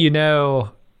 that's how you know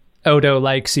Odo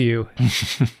likes you.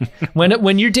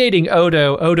 When you're dating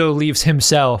Odo leaves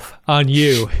himself on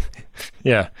you.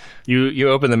 Yeah, you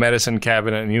open the medicine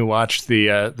cabinet and you watch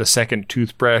the second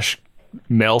toothbrush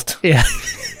melt. Yeah,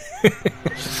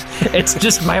 it's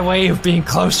just my way of being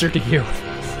closer to you.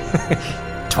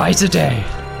 Twice a day.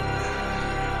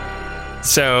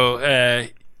 So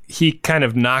he kind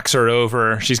of knocks her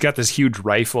over. She's got this huge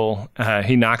rifle.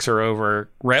 He knocks her over.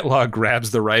 Retlaw grabs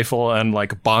the rifle and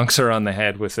like bonks her on the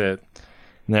head with it.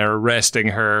 And they're arresting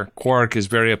her. Quark is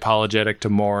very apologetic to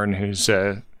Morn, who's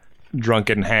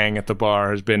drunken hang at the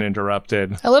bar has been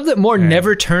interrupted. I love that Morn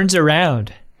never turns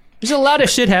around. There's a lot of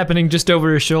shit happening just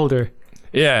over his shoulder.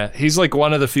 Yeah, he's like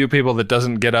one of the few people that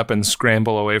doesn't get up and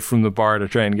scramble away from the bar to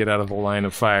try and get out of the line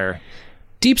of fire.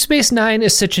 Deep Space Nine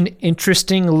is such an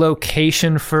interesting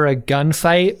location for a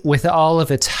gunfight with all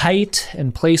of its height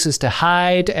and places to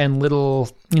hide and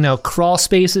little, crawl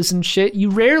spaces and shit. You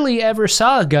rarely ever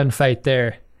saw a gunfight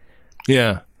there.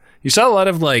 Yeah. You saw a lot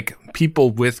of like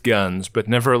people with guns, but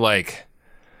never like,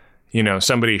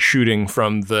 somebody shooting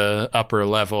from the upper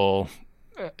level,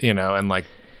 and like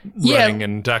running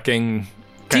and ducking.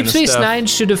 Deep Space Nine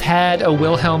should have had a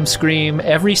Wilhelm scream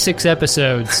every 6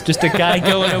 episodes. Just a guy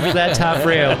going over that top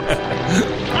rail.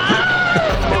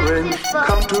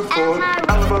 Come to Fort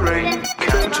Alvarin.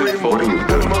 Come to Fort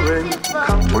Alvarin.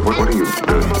 What are you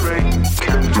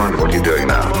doing? Mind what you're doing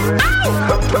now.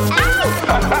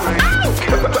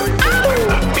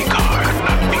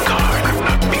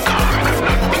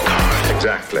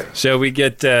 Exactly. So we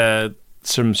get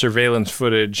some surveillance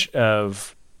footage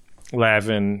of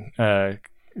Lavin,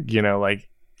 like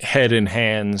head in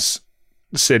hands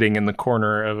sitting in the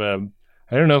corner of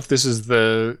I don't know if this is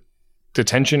the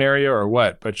detention area or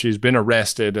what, but she's been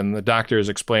arrested and the doctor is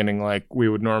explaining like we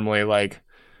would normally like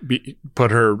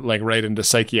put her like right into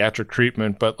psychiatric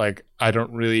treatment, but like I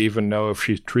don't really even know if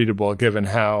she's treatable given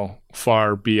how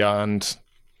far beyond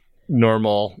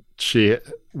normal she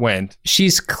went.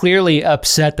 She's clearly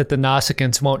upset that the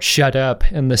Nausicaans won't shut up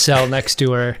in the cell next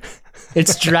to her.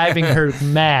 It's driving her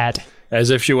mad. As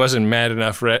if she wasn't mad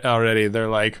enough already. They're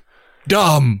like,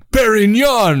 Dom,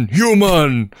 Perignon,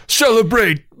 human,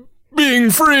 celebrate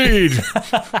being freed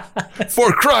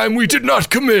for crime we did not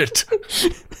commit.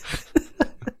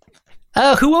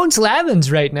 Who owns Lavin's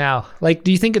right now? Like,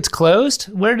 do you think it's closed?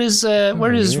 Where does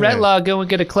Retlaw go and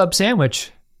get a club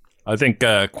sandwich? I think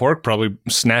Quark probably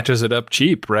snatches it up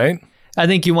cheap, right? I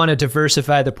think you want to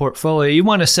diversify the portfolio. You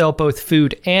want to sell both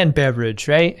food and beverage,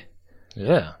 right?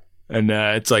 Yeah. And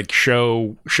it's like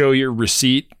show your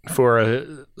receipt for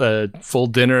a full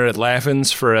dinner at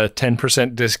Lavin's for a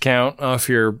 10% discount off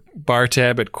your bar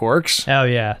tab at Quark's. Oh,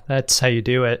 yeah. That's how you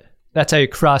do it. That's how you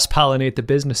cross-pollinate the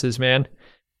businesses, man.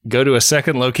 Go to a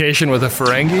second location with a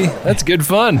Ferengi? That's good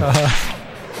fun.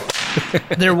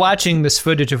 They're watching this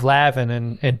footage of Lavin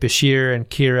and Bashir and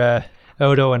Kira,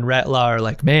 Odo and Retlaw are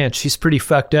like, man, she's pretty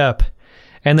fucked up.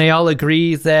 And they all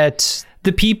agree that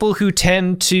the people who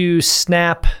tend to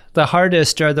snap the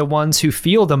hardest are the ones who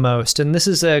feel the most. And this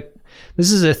is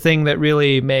a thing that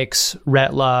really makes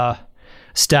Retlaw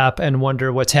stop and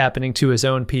wonder what's happening to his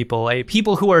own people,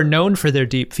 people who are known for their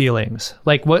deep feelings.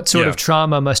 Like, what sort of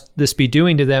trauma must this be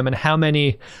doing to them, and how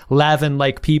many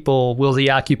Lavin-like people will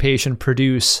the occupation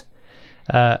produce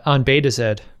on Beta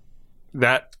Z?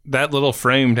 That little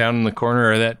frame down in the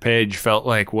corner of that page felt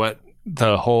like what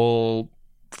the whole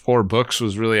 4 books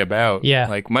was really about. Yeah.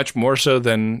 Like, much more so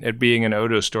than it being an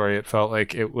Odo story, it felt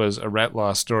like it was a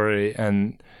Retlaw story,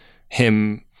 and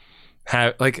him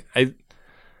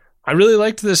I really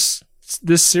liked this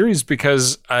series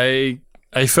because I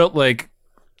felt like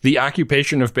the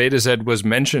occupation of Beta Z was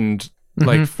mentioned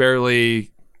like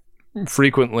fairly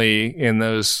frequently in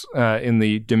those in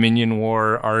the Dominion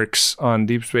War arcs on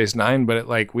Deep Space Nine,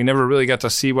 but we never really got to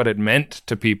see what it meant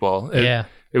to people. It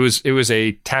was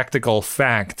a tactical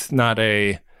fact, not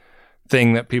a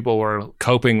thing that people were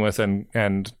coping with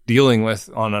and dealing with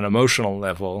on an emotional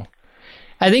level.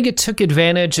 I think it took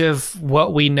advantage of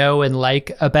what we know and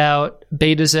like about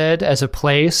Beta Z as a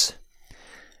place.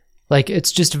 Like,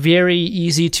 it's just very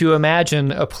easy to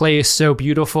imagine a place so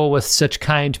beautiful with such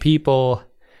kind people.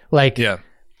 Like,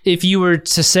 if you were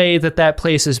to say that that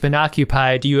place has been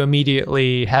occupied, you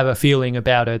immediately have a feeling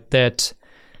about it that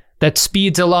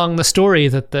speeds along the story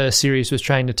that the series was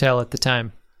trying to tell at the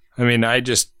time. I mean, I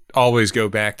just always go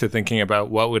back to thinking about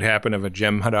what would happen if a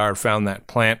Jem'Hadar found that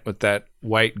plant with that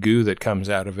white goo that comes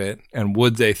out of it, and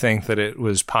would they think that it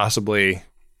was possibly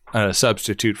a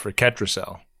substitute for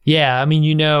Ketracel? Yeah, I mean,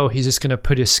 he's just going to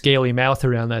put his scaly mouth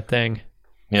around that thing.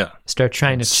 Yeah. Start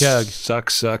trying to chug.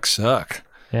 Suck.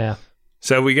 Yeah.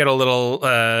 So we get a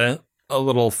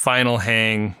little final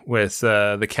hang with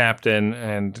the captain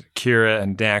and Kira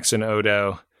and Dax and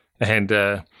Odo. And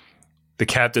the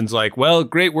captain's like, well,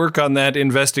 great work on that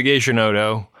investigation,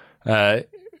 Odo. It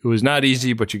was not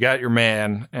easy, but you got your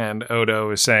man. And Odo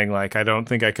is saying, like, I don't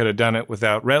think I could have done it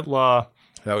without Retlaw.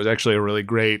 That was actually a really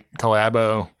great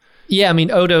collabo. Yeah, I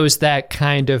mean, Odo's that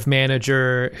kind of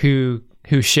manager who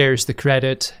shares the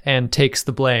credit and takes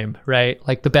the blame, right?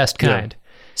 Like the best kind. Yeah.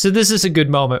 So this is a good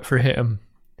moment for him.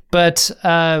 But,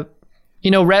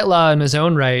 Retlaw in his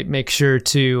own right makes sure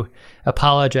to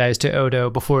apologize to Odo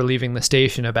before leaving the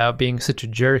station about being such a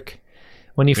jerk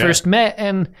when he first met.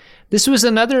 And this was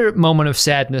another moment of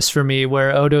sadness for me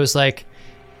where Odo's like,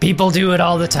 people do it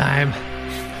all the time.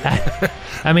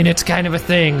 I mean, it's kind of a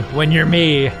thing when you're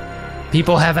me.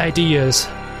 People have ideas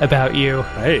about you.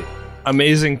 Hey,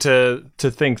 amazing to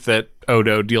think that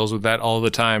Odo deals with that all the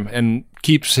time and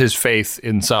keeps his faith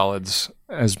in solids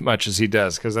as much as he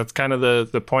does, because that's kind of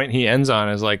the point he ends on,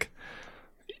 is like,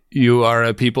 you are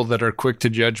a people that are quick to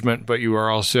judgment, but you are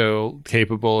also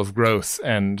capable of growth,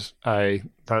 and I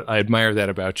admire that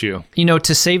about you.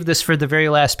 To save this for the very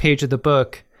last page of the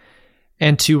book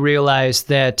and to realize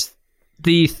that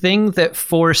the thing that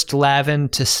forced Lavin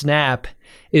to snap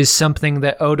is something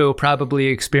that Odo probably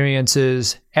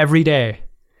experiences every day.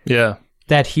 Yeah.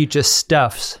 That he just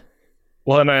stuffs.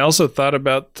 Well, and I also thought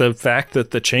about the fact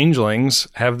that the changelings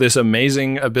have this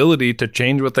amazing ability to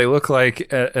change what they look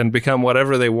like and become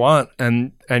whatever they want,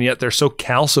 and yet they're so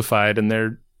calcified in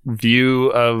their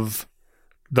view of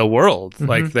the world. Mm-hmm.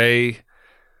 Like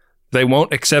they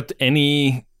won't accept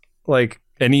any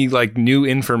new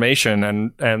information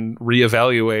and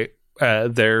reevaluate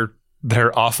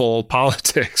their awful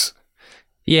politics.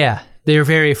 Yeah, they're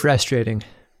very frustrating.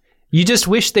 You just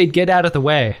wish they'd get out of the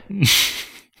way.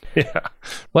 Yeah.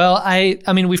 Well, I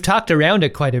mean, we've talked around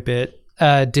it quite a bit.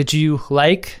 Did you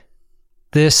like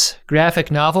this graphic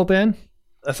novel, Ben?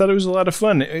 I thought it was a lot of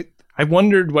fun. I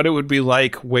wondered what it would be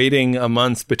like waiting a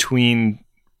month between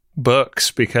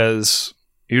books, because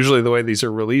usually the way these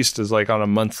are released is like on a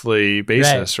monthly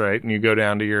basis, right? And you go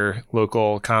down to your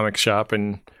local comic shop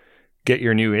and get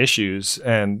your new issues.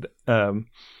 And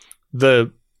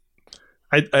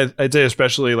I'd say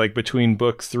especially like between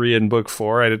book 3 and book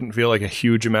 4, I didn't feel like a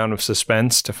huge amount of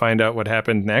suspense to find out what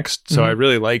happened next. So I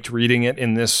really liked reading it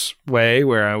in this way,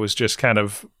 where I was just kind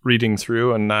of reading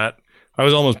through and I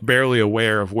was almost barely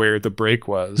aware of where the break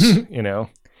was,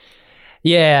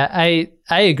 Yeah, I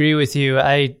agree with you.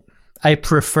 I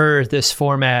prefer this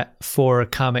format for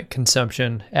comic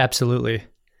consumption. Absolutely.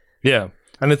 Yeah.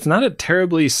 And it's not a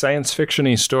terribly science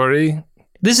fiction-y story.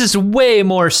 This is way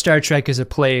more Star Trek as a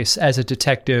place, as a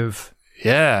detective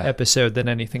episode than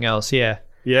anything else. Yeah.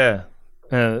 Yeah.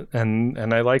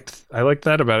 And I liked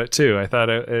that about it too. I thought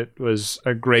it was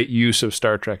a great use of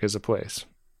Star Trek as a place.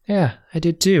 Yeah, I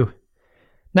did too.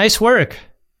 Nice work.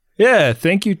 Yeah,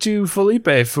 thank you to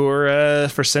Felipe for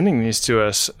sending these to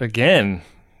us again.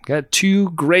 Got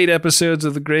 2 great episodes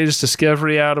of The Greatest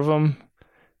Discovery out of them.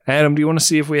 Adam, do you want to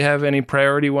see if we have any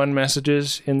Priority 1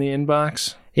 messages in the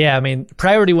inbox? Yeah, I mean,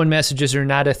 Priority 1 messages are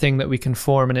not a thing that we can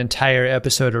form an entire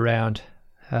episode around.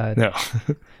 No.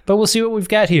 But we'll see what we've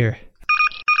got here.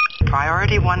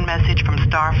 Priority 1 message from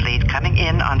Starfleet coming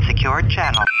in on secured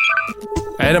channel.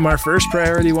 Adam, our first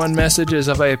Priority 1 message is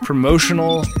of a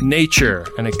promotional nature,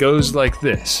 and it goes like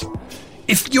this.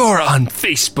 If you're on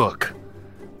Facebook,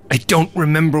 I don't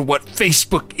remember what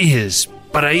Facebook is,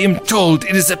 but I am told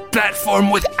it is a platform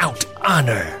without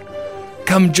honor.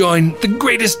 Come join the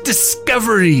Greatest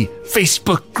Discovery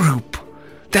Facebook group.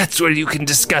 That's where you can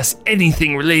discuss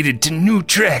anything related to new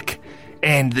Trek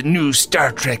and the new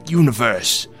Star Trek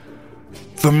universe.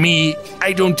 For me,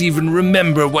 I don't even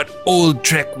remember what old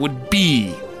Trek would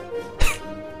be.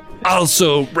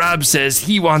 Also, Rob says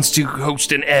he wants to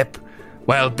host an ep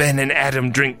while Ben and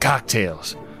Adam drink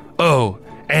cocktails. Oh,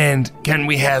 and can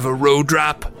we have a row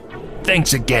drop?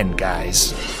 Thanks again,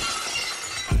 guys.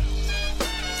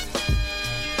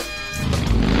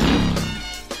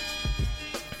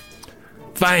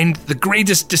 Find The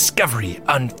Greatest Discovery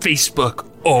on Facebook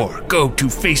or go to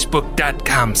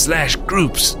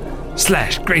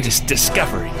facebook.com/groups/Greatest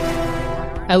Discovery.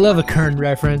 I love a kern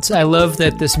reference. I love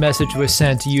that this message was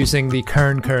sent using the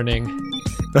kerning.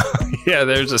 Yeah,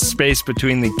 there's a space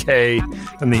between the K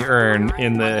and the urn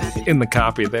in the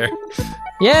copy there.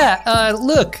 Yeah,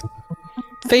 look.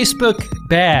 Facebook,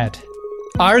 bad.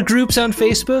 Our groups on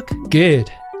Facebook,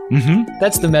 good. Mm-hmm.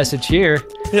 That's the message here.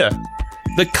 Yeah.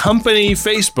 The company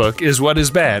Facebook is what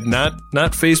is bad, not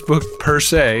Facebook per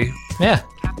se. Yeah.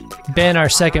 Ben, our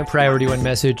second priority one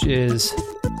message is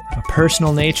a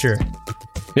personal nature.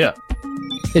 Yeah.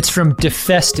 It's from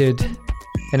Defested,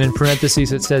 and in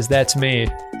parentheses it says, that's me.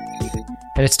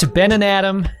 And it's to Ben and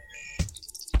Adam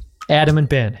and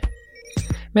Ben.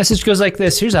 Message goes like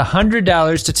this. Here's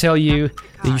 $100 to tell you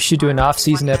that you should do an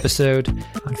off-season episode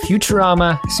on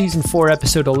Futurama Season 4,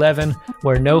 Episode 11,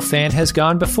 Where No Fan Has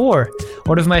Gone Before.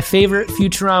 One of my favorite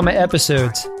Futurama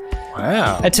episodes.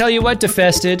 Wow. I tell you what,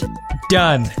 Defested,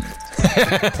 done.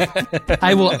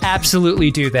 I will absolutely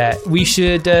do that. We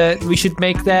should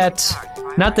make that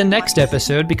not the next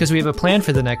episode because we have a plan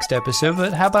for the next episode,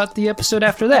 but how about the episode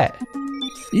after that?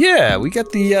 Yeah, we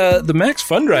got the Max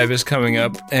Fun Drive is coming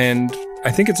up, and I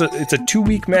think it's a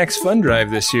 2-week Max Fun Drive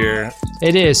this year.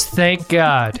 It is, thank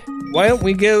God. Why don't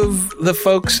we give the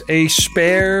folks a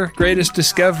spare Greatest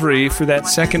Discovery for that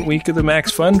second week of the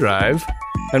Max Fun Drive,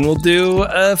 and we'll do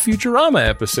a Futurama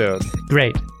episode.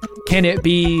 Great. Can it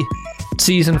be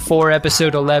Season 4,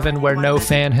 Episode 11, Where No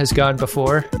Fan Has Gone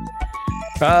Before?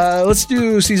 Let's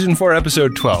do Season 4,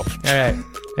 Episode 12. All right.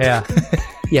 Yeah.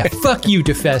 Yeah, fuck you,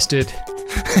 Defested.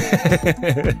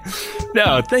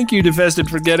 No, thank you, Defested,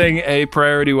 for getting a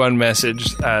priority one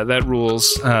message. That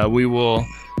rules. We will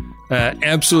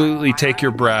absolutely take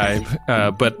your bribe,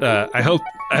 but I hope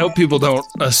people don't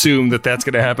assume that that's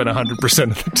going to happen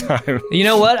 100% of the time. You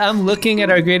know what? I'm looking at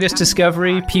our Greatest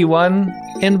Discovery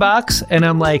P1 inbox, and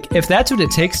I'm like, if that's what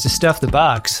it takes to stuff the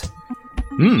box,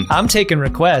 I'm taking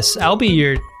requests. I'll be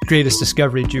your Greatest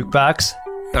Discovery jukebox.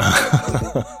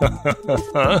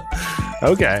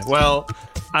 Okay. Well,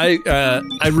 I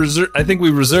think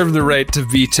we reserve the right to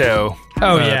veto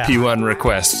P1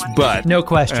 requests, but no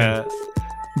question.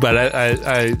 But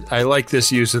I like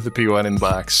this use of the P1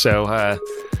 inbox. So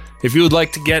if you would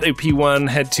like to get a P1,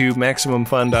 head to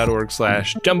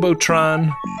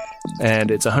MaximumFun.org/Jumbotron,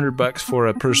 and it's $100 for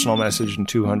a personal message and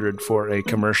 $200 for a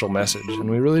commercial message, and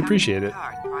we really appreciate it.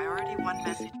 Priority 1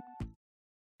 message.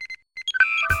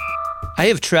 I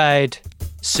have tried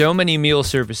so many meal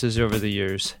services over the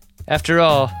years. After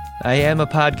all, I am a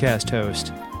podcast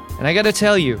host. And I gotta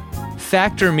tell you,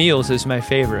 Factor Meals is my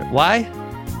favorite. Why?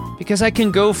 Because I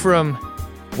can go from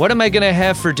what am I gonna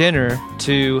have for dinner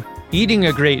to eating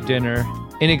a great dinner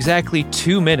in exactly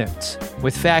 2 minutes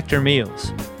with Factor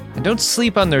Meals. And don't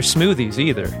sleep on their smoothies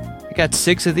either. I got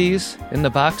 6 of these in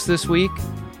the box this week.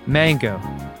 Mango,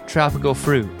 tropical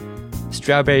fruit,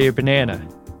 strawberry or banana.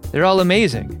 They're all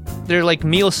amazing. They're like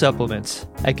meal supplements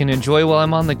I can enjoy while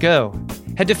I'm on the go.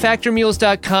 Head to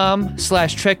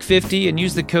factormeals.com/Trek50 and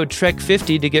use the code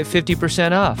Trek50 to get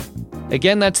 50% off.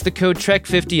 Again, that's the code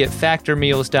Trek50 at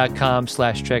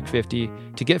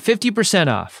factormeals.com/Trek50 to get 50%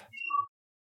 off.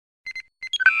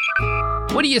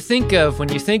 What do you think of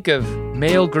when you think of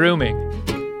male grooming?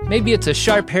 Maybe it's a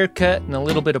sharp haircut and a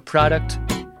little bit of product,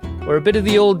 or a bit of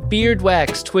the old beard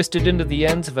wax twisted into the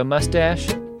ends of a mustache.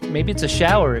 Maybe it's a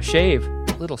shower, a shave,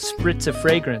 a little spritz of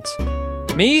fragrance.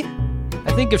 Me?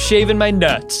 I think of shaving my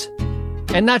nuts.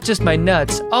 And not just my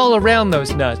nuts, all around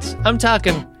those nuts. I'm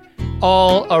talking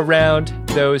all around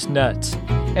those nuts.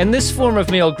 And this form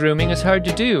of male grooming is hard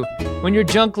to do when your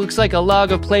junk looks like a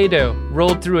log of Play-Doh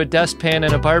rolled through a dustpan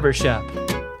in a barber shop.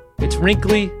 It's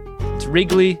wrinkly, it's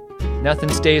wriggly, nothing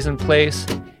stays in place,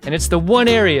 and it's the one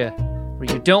area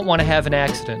where you don't want to have an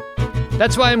accident.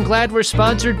 That's why I'm glad we're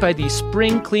sponsored by the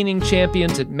spring cleaning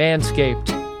champions at Manscaped.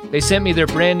 They sent me their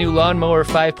brand new Lawnmower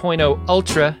 5.0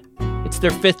 Ultra. It's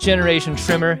their 5th generation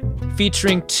trimmer,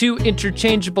 featuring 2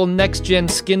 interchangeable next-gen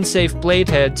skin-safe blade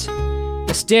heads,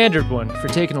 a standard one for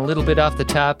taking a little bit off the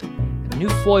top, and a new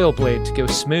foil blade to go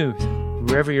smooth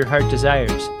wherever your heart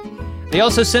desires. They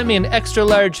also sent me an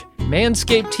extra-large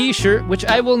Manscaped t-shirt, which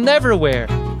I will never wear,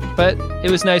 but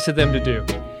it was nice of them to do.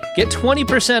 Get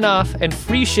 20% off and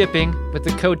free shipping with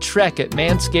the code TREK at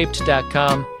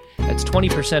manscaped.com. That's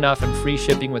 20% off and free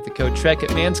shipping with the code TREK at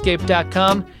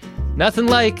manscaped.com. Nothing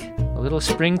like a little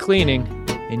spring cleaning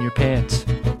in your pants.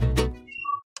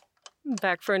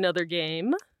 Back for another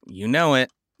game. You know it.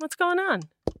 What's going on?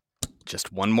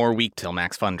 Just one more week till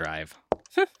Max Fun Drive.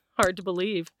 Hard to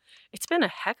believe. It's been a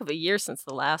heck of a year since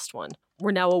the last one.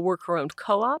 We're now a worker-owned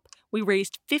co-op. We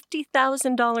raised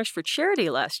 $50,000 for charity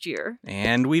last year.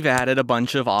 And we've added a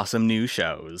bunch of awesome new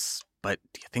shows. But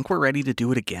do you think we're ready to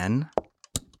do it again?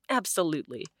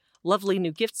 Absolutely. Lovely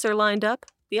new gifts are lined up.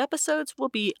 The episodes will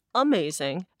be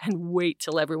amazing, and wait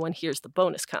till everyone hears the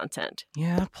bonus content.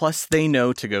 Yeah, plus they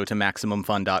know to go to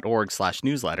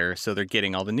MaximumFun.org/newsletter, so they're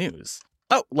getting all the news.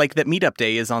 Oh, like that meetup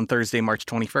day is on Thursday, March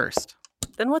 21st.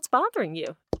 Then what's bothering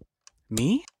you?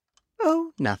 Me?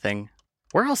 Oh, nothing.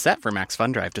 We're all set for Max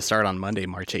Fun Drive to start on Monday,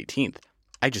 March 18th.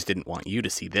 I just didn't want you to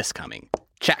see this coming.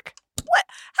 Check. What?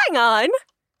 Hang on.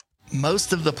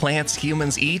 Most of the plants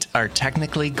humans eat are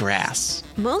technically grass.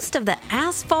 Most of the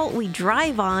asphalt we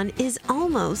drive on is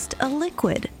almost a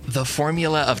liquid. The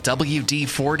formula of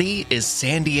WD-40 is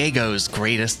San Diego's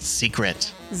greatest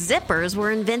secret. Zippers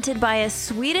were invented by a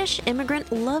Swedish immigrant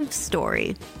love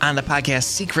story. On the podcast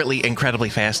Secretly Incredibly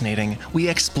Fascinating, we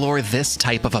explore this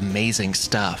type of amazing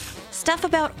stuff. Stuff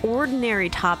about ordinary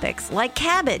topics like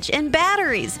cabbage and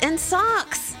batteries and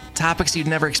socks. Topics you'd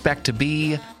never expect to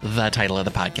be the title of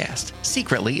the podcast.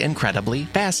 Secretly Incredibly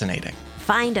Fascinating.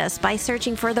 Find us by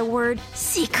searching for the word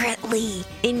secretly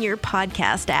in your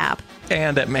podcast app.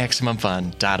 And at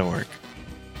MaximumFun.org.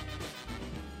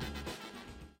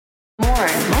 Morn.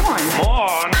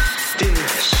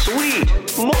 Sweet.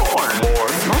 Morn.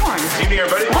 Evening,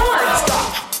 everybody. Morn.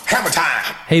 Stop. Hammer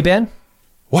time. Hey, Ben,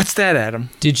 What's that, Adam?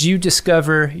 did you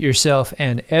discover yourself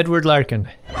an Edward Larkin?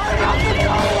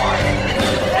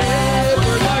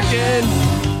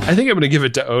 I think I'm going to give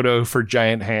it to Odo for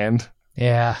Giant Hand.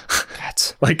 Yeah,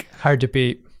 that's Like hard to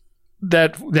beat.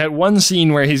 that one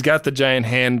scene where he's got the giant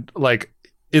hand, like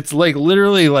it's like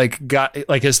literally like got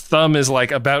like his thumb is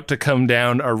like about to come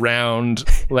down around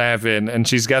Lavin, and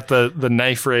she's got the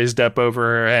knife raised up over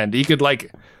her hand. He could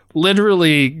like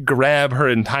literally grab her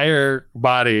entire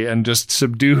body and just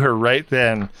subdue her right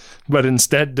then, but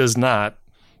instead does not.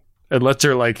 It lets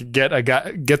her like get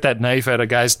that knife at a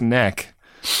guy's neck.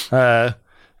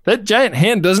 That giant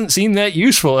hand doesn't seem that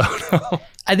useful.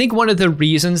 I think one of the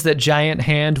reasons that Giant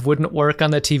Hand wouldn't work on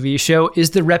the TV show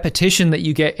is the repetition that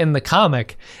you get in the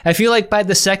comic. I feel like by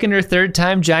the second or third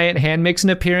time Giant Hand makes an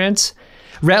appearance,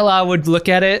 Retlaw would look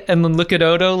at it and then look at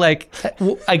Odo like,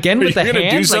 again with the hand. Are you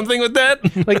gonna do something with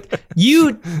that? Like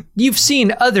you've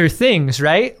seen other things,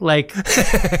 right? Like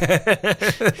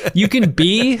you can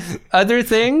be other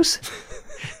things.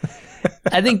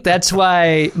 I think that's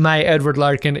why my Edward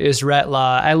Larkin is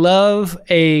Retlaw. I love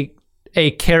a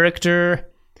character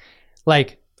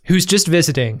like who's just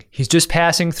visiting. He's just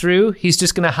passing through. He's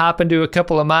just going to hop into a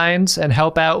couple of mines and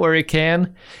help out where he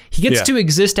can. He gets to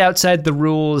exist outside the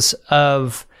rules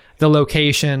of the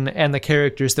location and the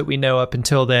characters that we know up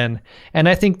until then. And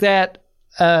I think that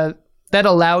that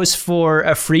allows for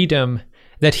a freedom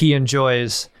that he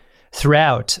enjoys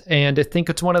throughout. And I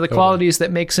think it's one of the qualities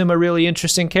that makes him a really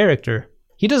interesting character.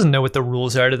 He doesn't know what the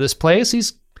rules are to this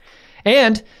place.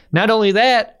 And not only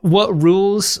that, what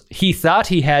rules he thought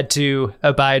he had to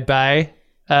abide by,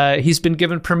 he's been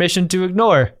given permission to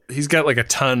ignore. He's got like a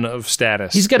ton of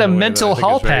status. He's got a mental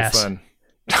hall pass.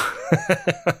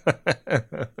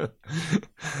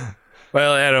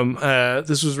 Well, Adam,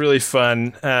 this was really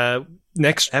fun.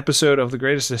 Next episode of The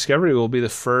Greatest Discovery will be the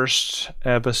first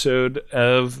episode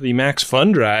of the Max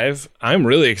Fun Drive. I'm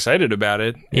really excited about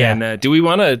it. Yeah. And do we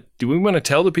want to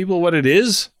tell the people what it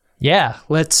is? Yeah,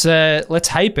 let's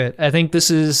hype it. I think this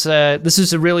is a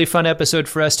really fun episode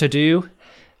for us to do.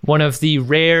 One of the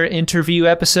rare interview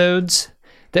episodes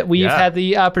that we've had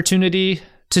the opportunity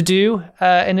to do,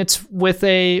 and it's with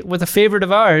a favorite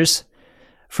of ours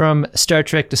from Star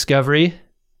Trek Discovery,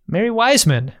 Mary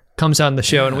Wiseman comes on the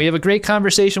show, and we have a great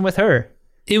conversation with her.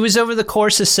 It was over the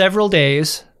course of several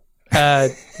days.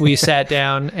 We sat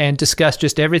down and discussed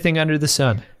just everything under the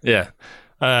sun. Yeah.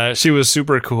 She was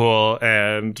super cool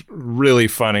and really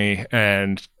funny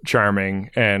and charming,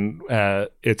 and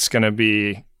it's going to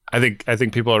be, I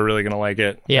think people are really going to like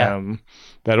it. Yeah.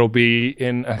 That'll be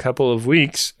in a couple of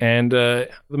weeks. And the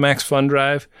Max Fun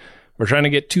Drive, we're trying to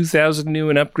get 2,000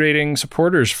 new and upgrading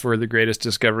supporters for The Greatest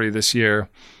Discovery this year.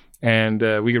 And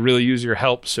we could really use your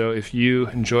help. So if you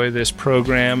enjoy this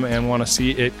program and want to see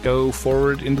it go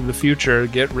forward into the future,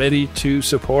 get ready to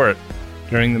support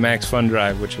during the Max Fun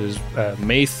Drive, which is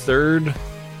May 3rd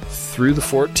through the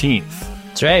 14th.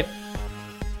 That's right.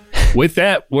 With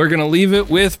that, we're going to leave it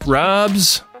with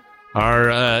Robs, our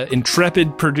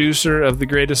intrepid producer of The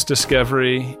Greatest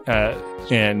Discovery,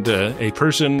 and a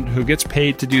person who gets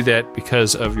paid to do that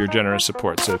because of your generous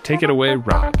support. So take it away,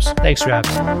 Robs. Thanks, Robs.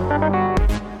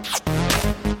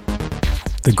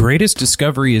 The Greatest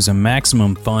Discovery is a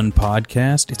Maximum Fun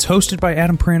podcast. It's hosted by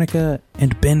Adam Pranica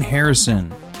and Ben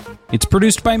Harrison. It's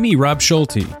produced by me, Rob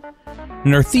Schulte.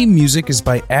 And our theme music is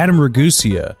by Adam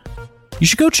Ragusia. You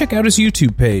should go check out his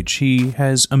YouTube page. He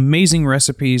has amazing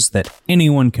recipes that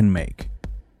anyone can make.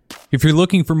 If you're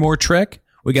looking for more Trek,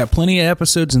 we got plenty of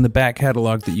episodes in the back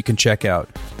catalog that you can check out.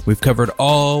 We've covered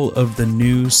all of the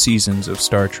new seasons of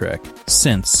Star Trek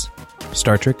since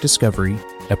Star Trek Discovery,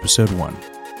 Episode 1.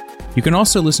 You can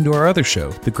also listen to our other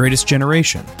show, The Greatest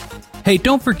Generation. Hey,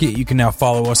 don't forget you can now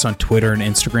follow us on Twitter and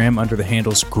Instagram under the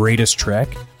handles Greatest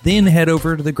Trek. Then head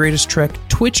over to the Greatest Trek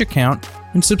Twitch account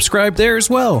and subscribe there as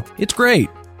well. It's great.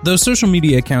 Those social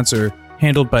media accounts are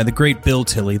handled by the great Bill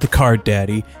Tilley, the card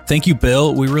daddy. Thank you,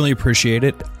 Bill. We really appreciate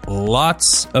it.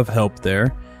 Lots of help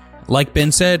there. Like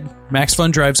Ben said, Max Fun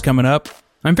Drive's coming up.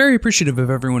 I'm very appreciative of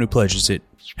everyone who pledges. It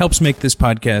helps make this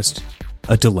podcast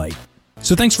a delight.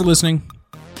 So thanks for listening,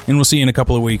 and we'll see you in a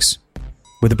couple of weeks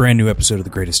with a brand new episode of The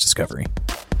Greatest Discovery.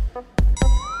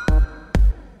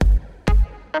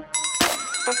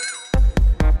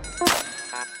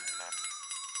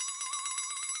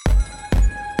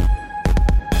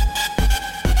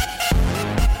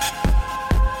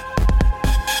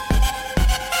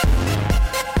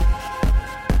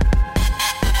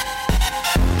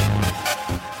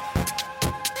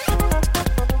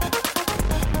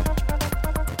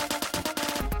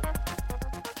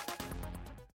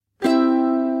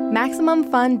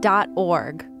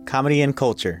 MaximumFun.org. Comedy and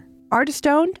culture. Artist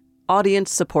owned.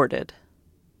 Audience supported.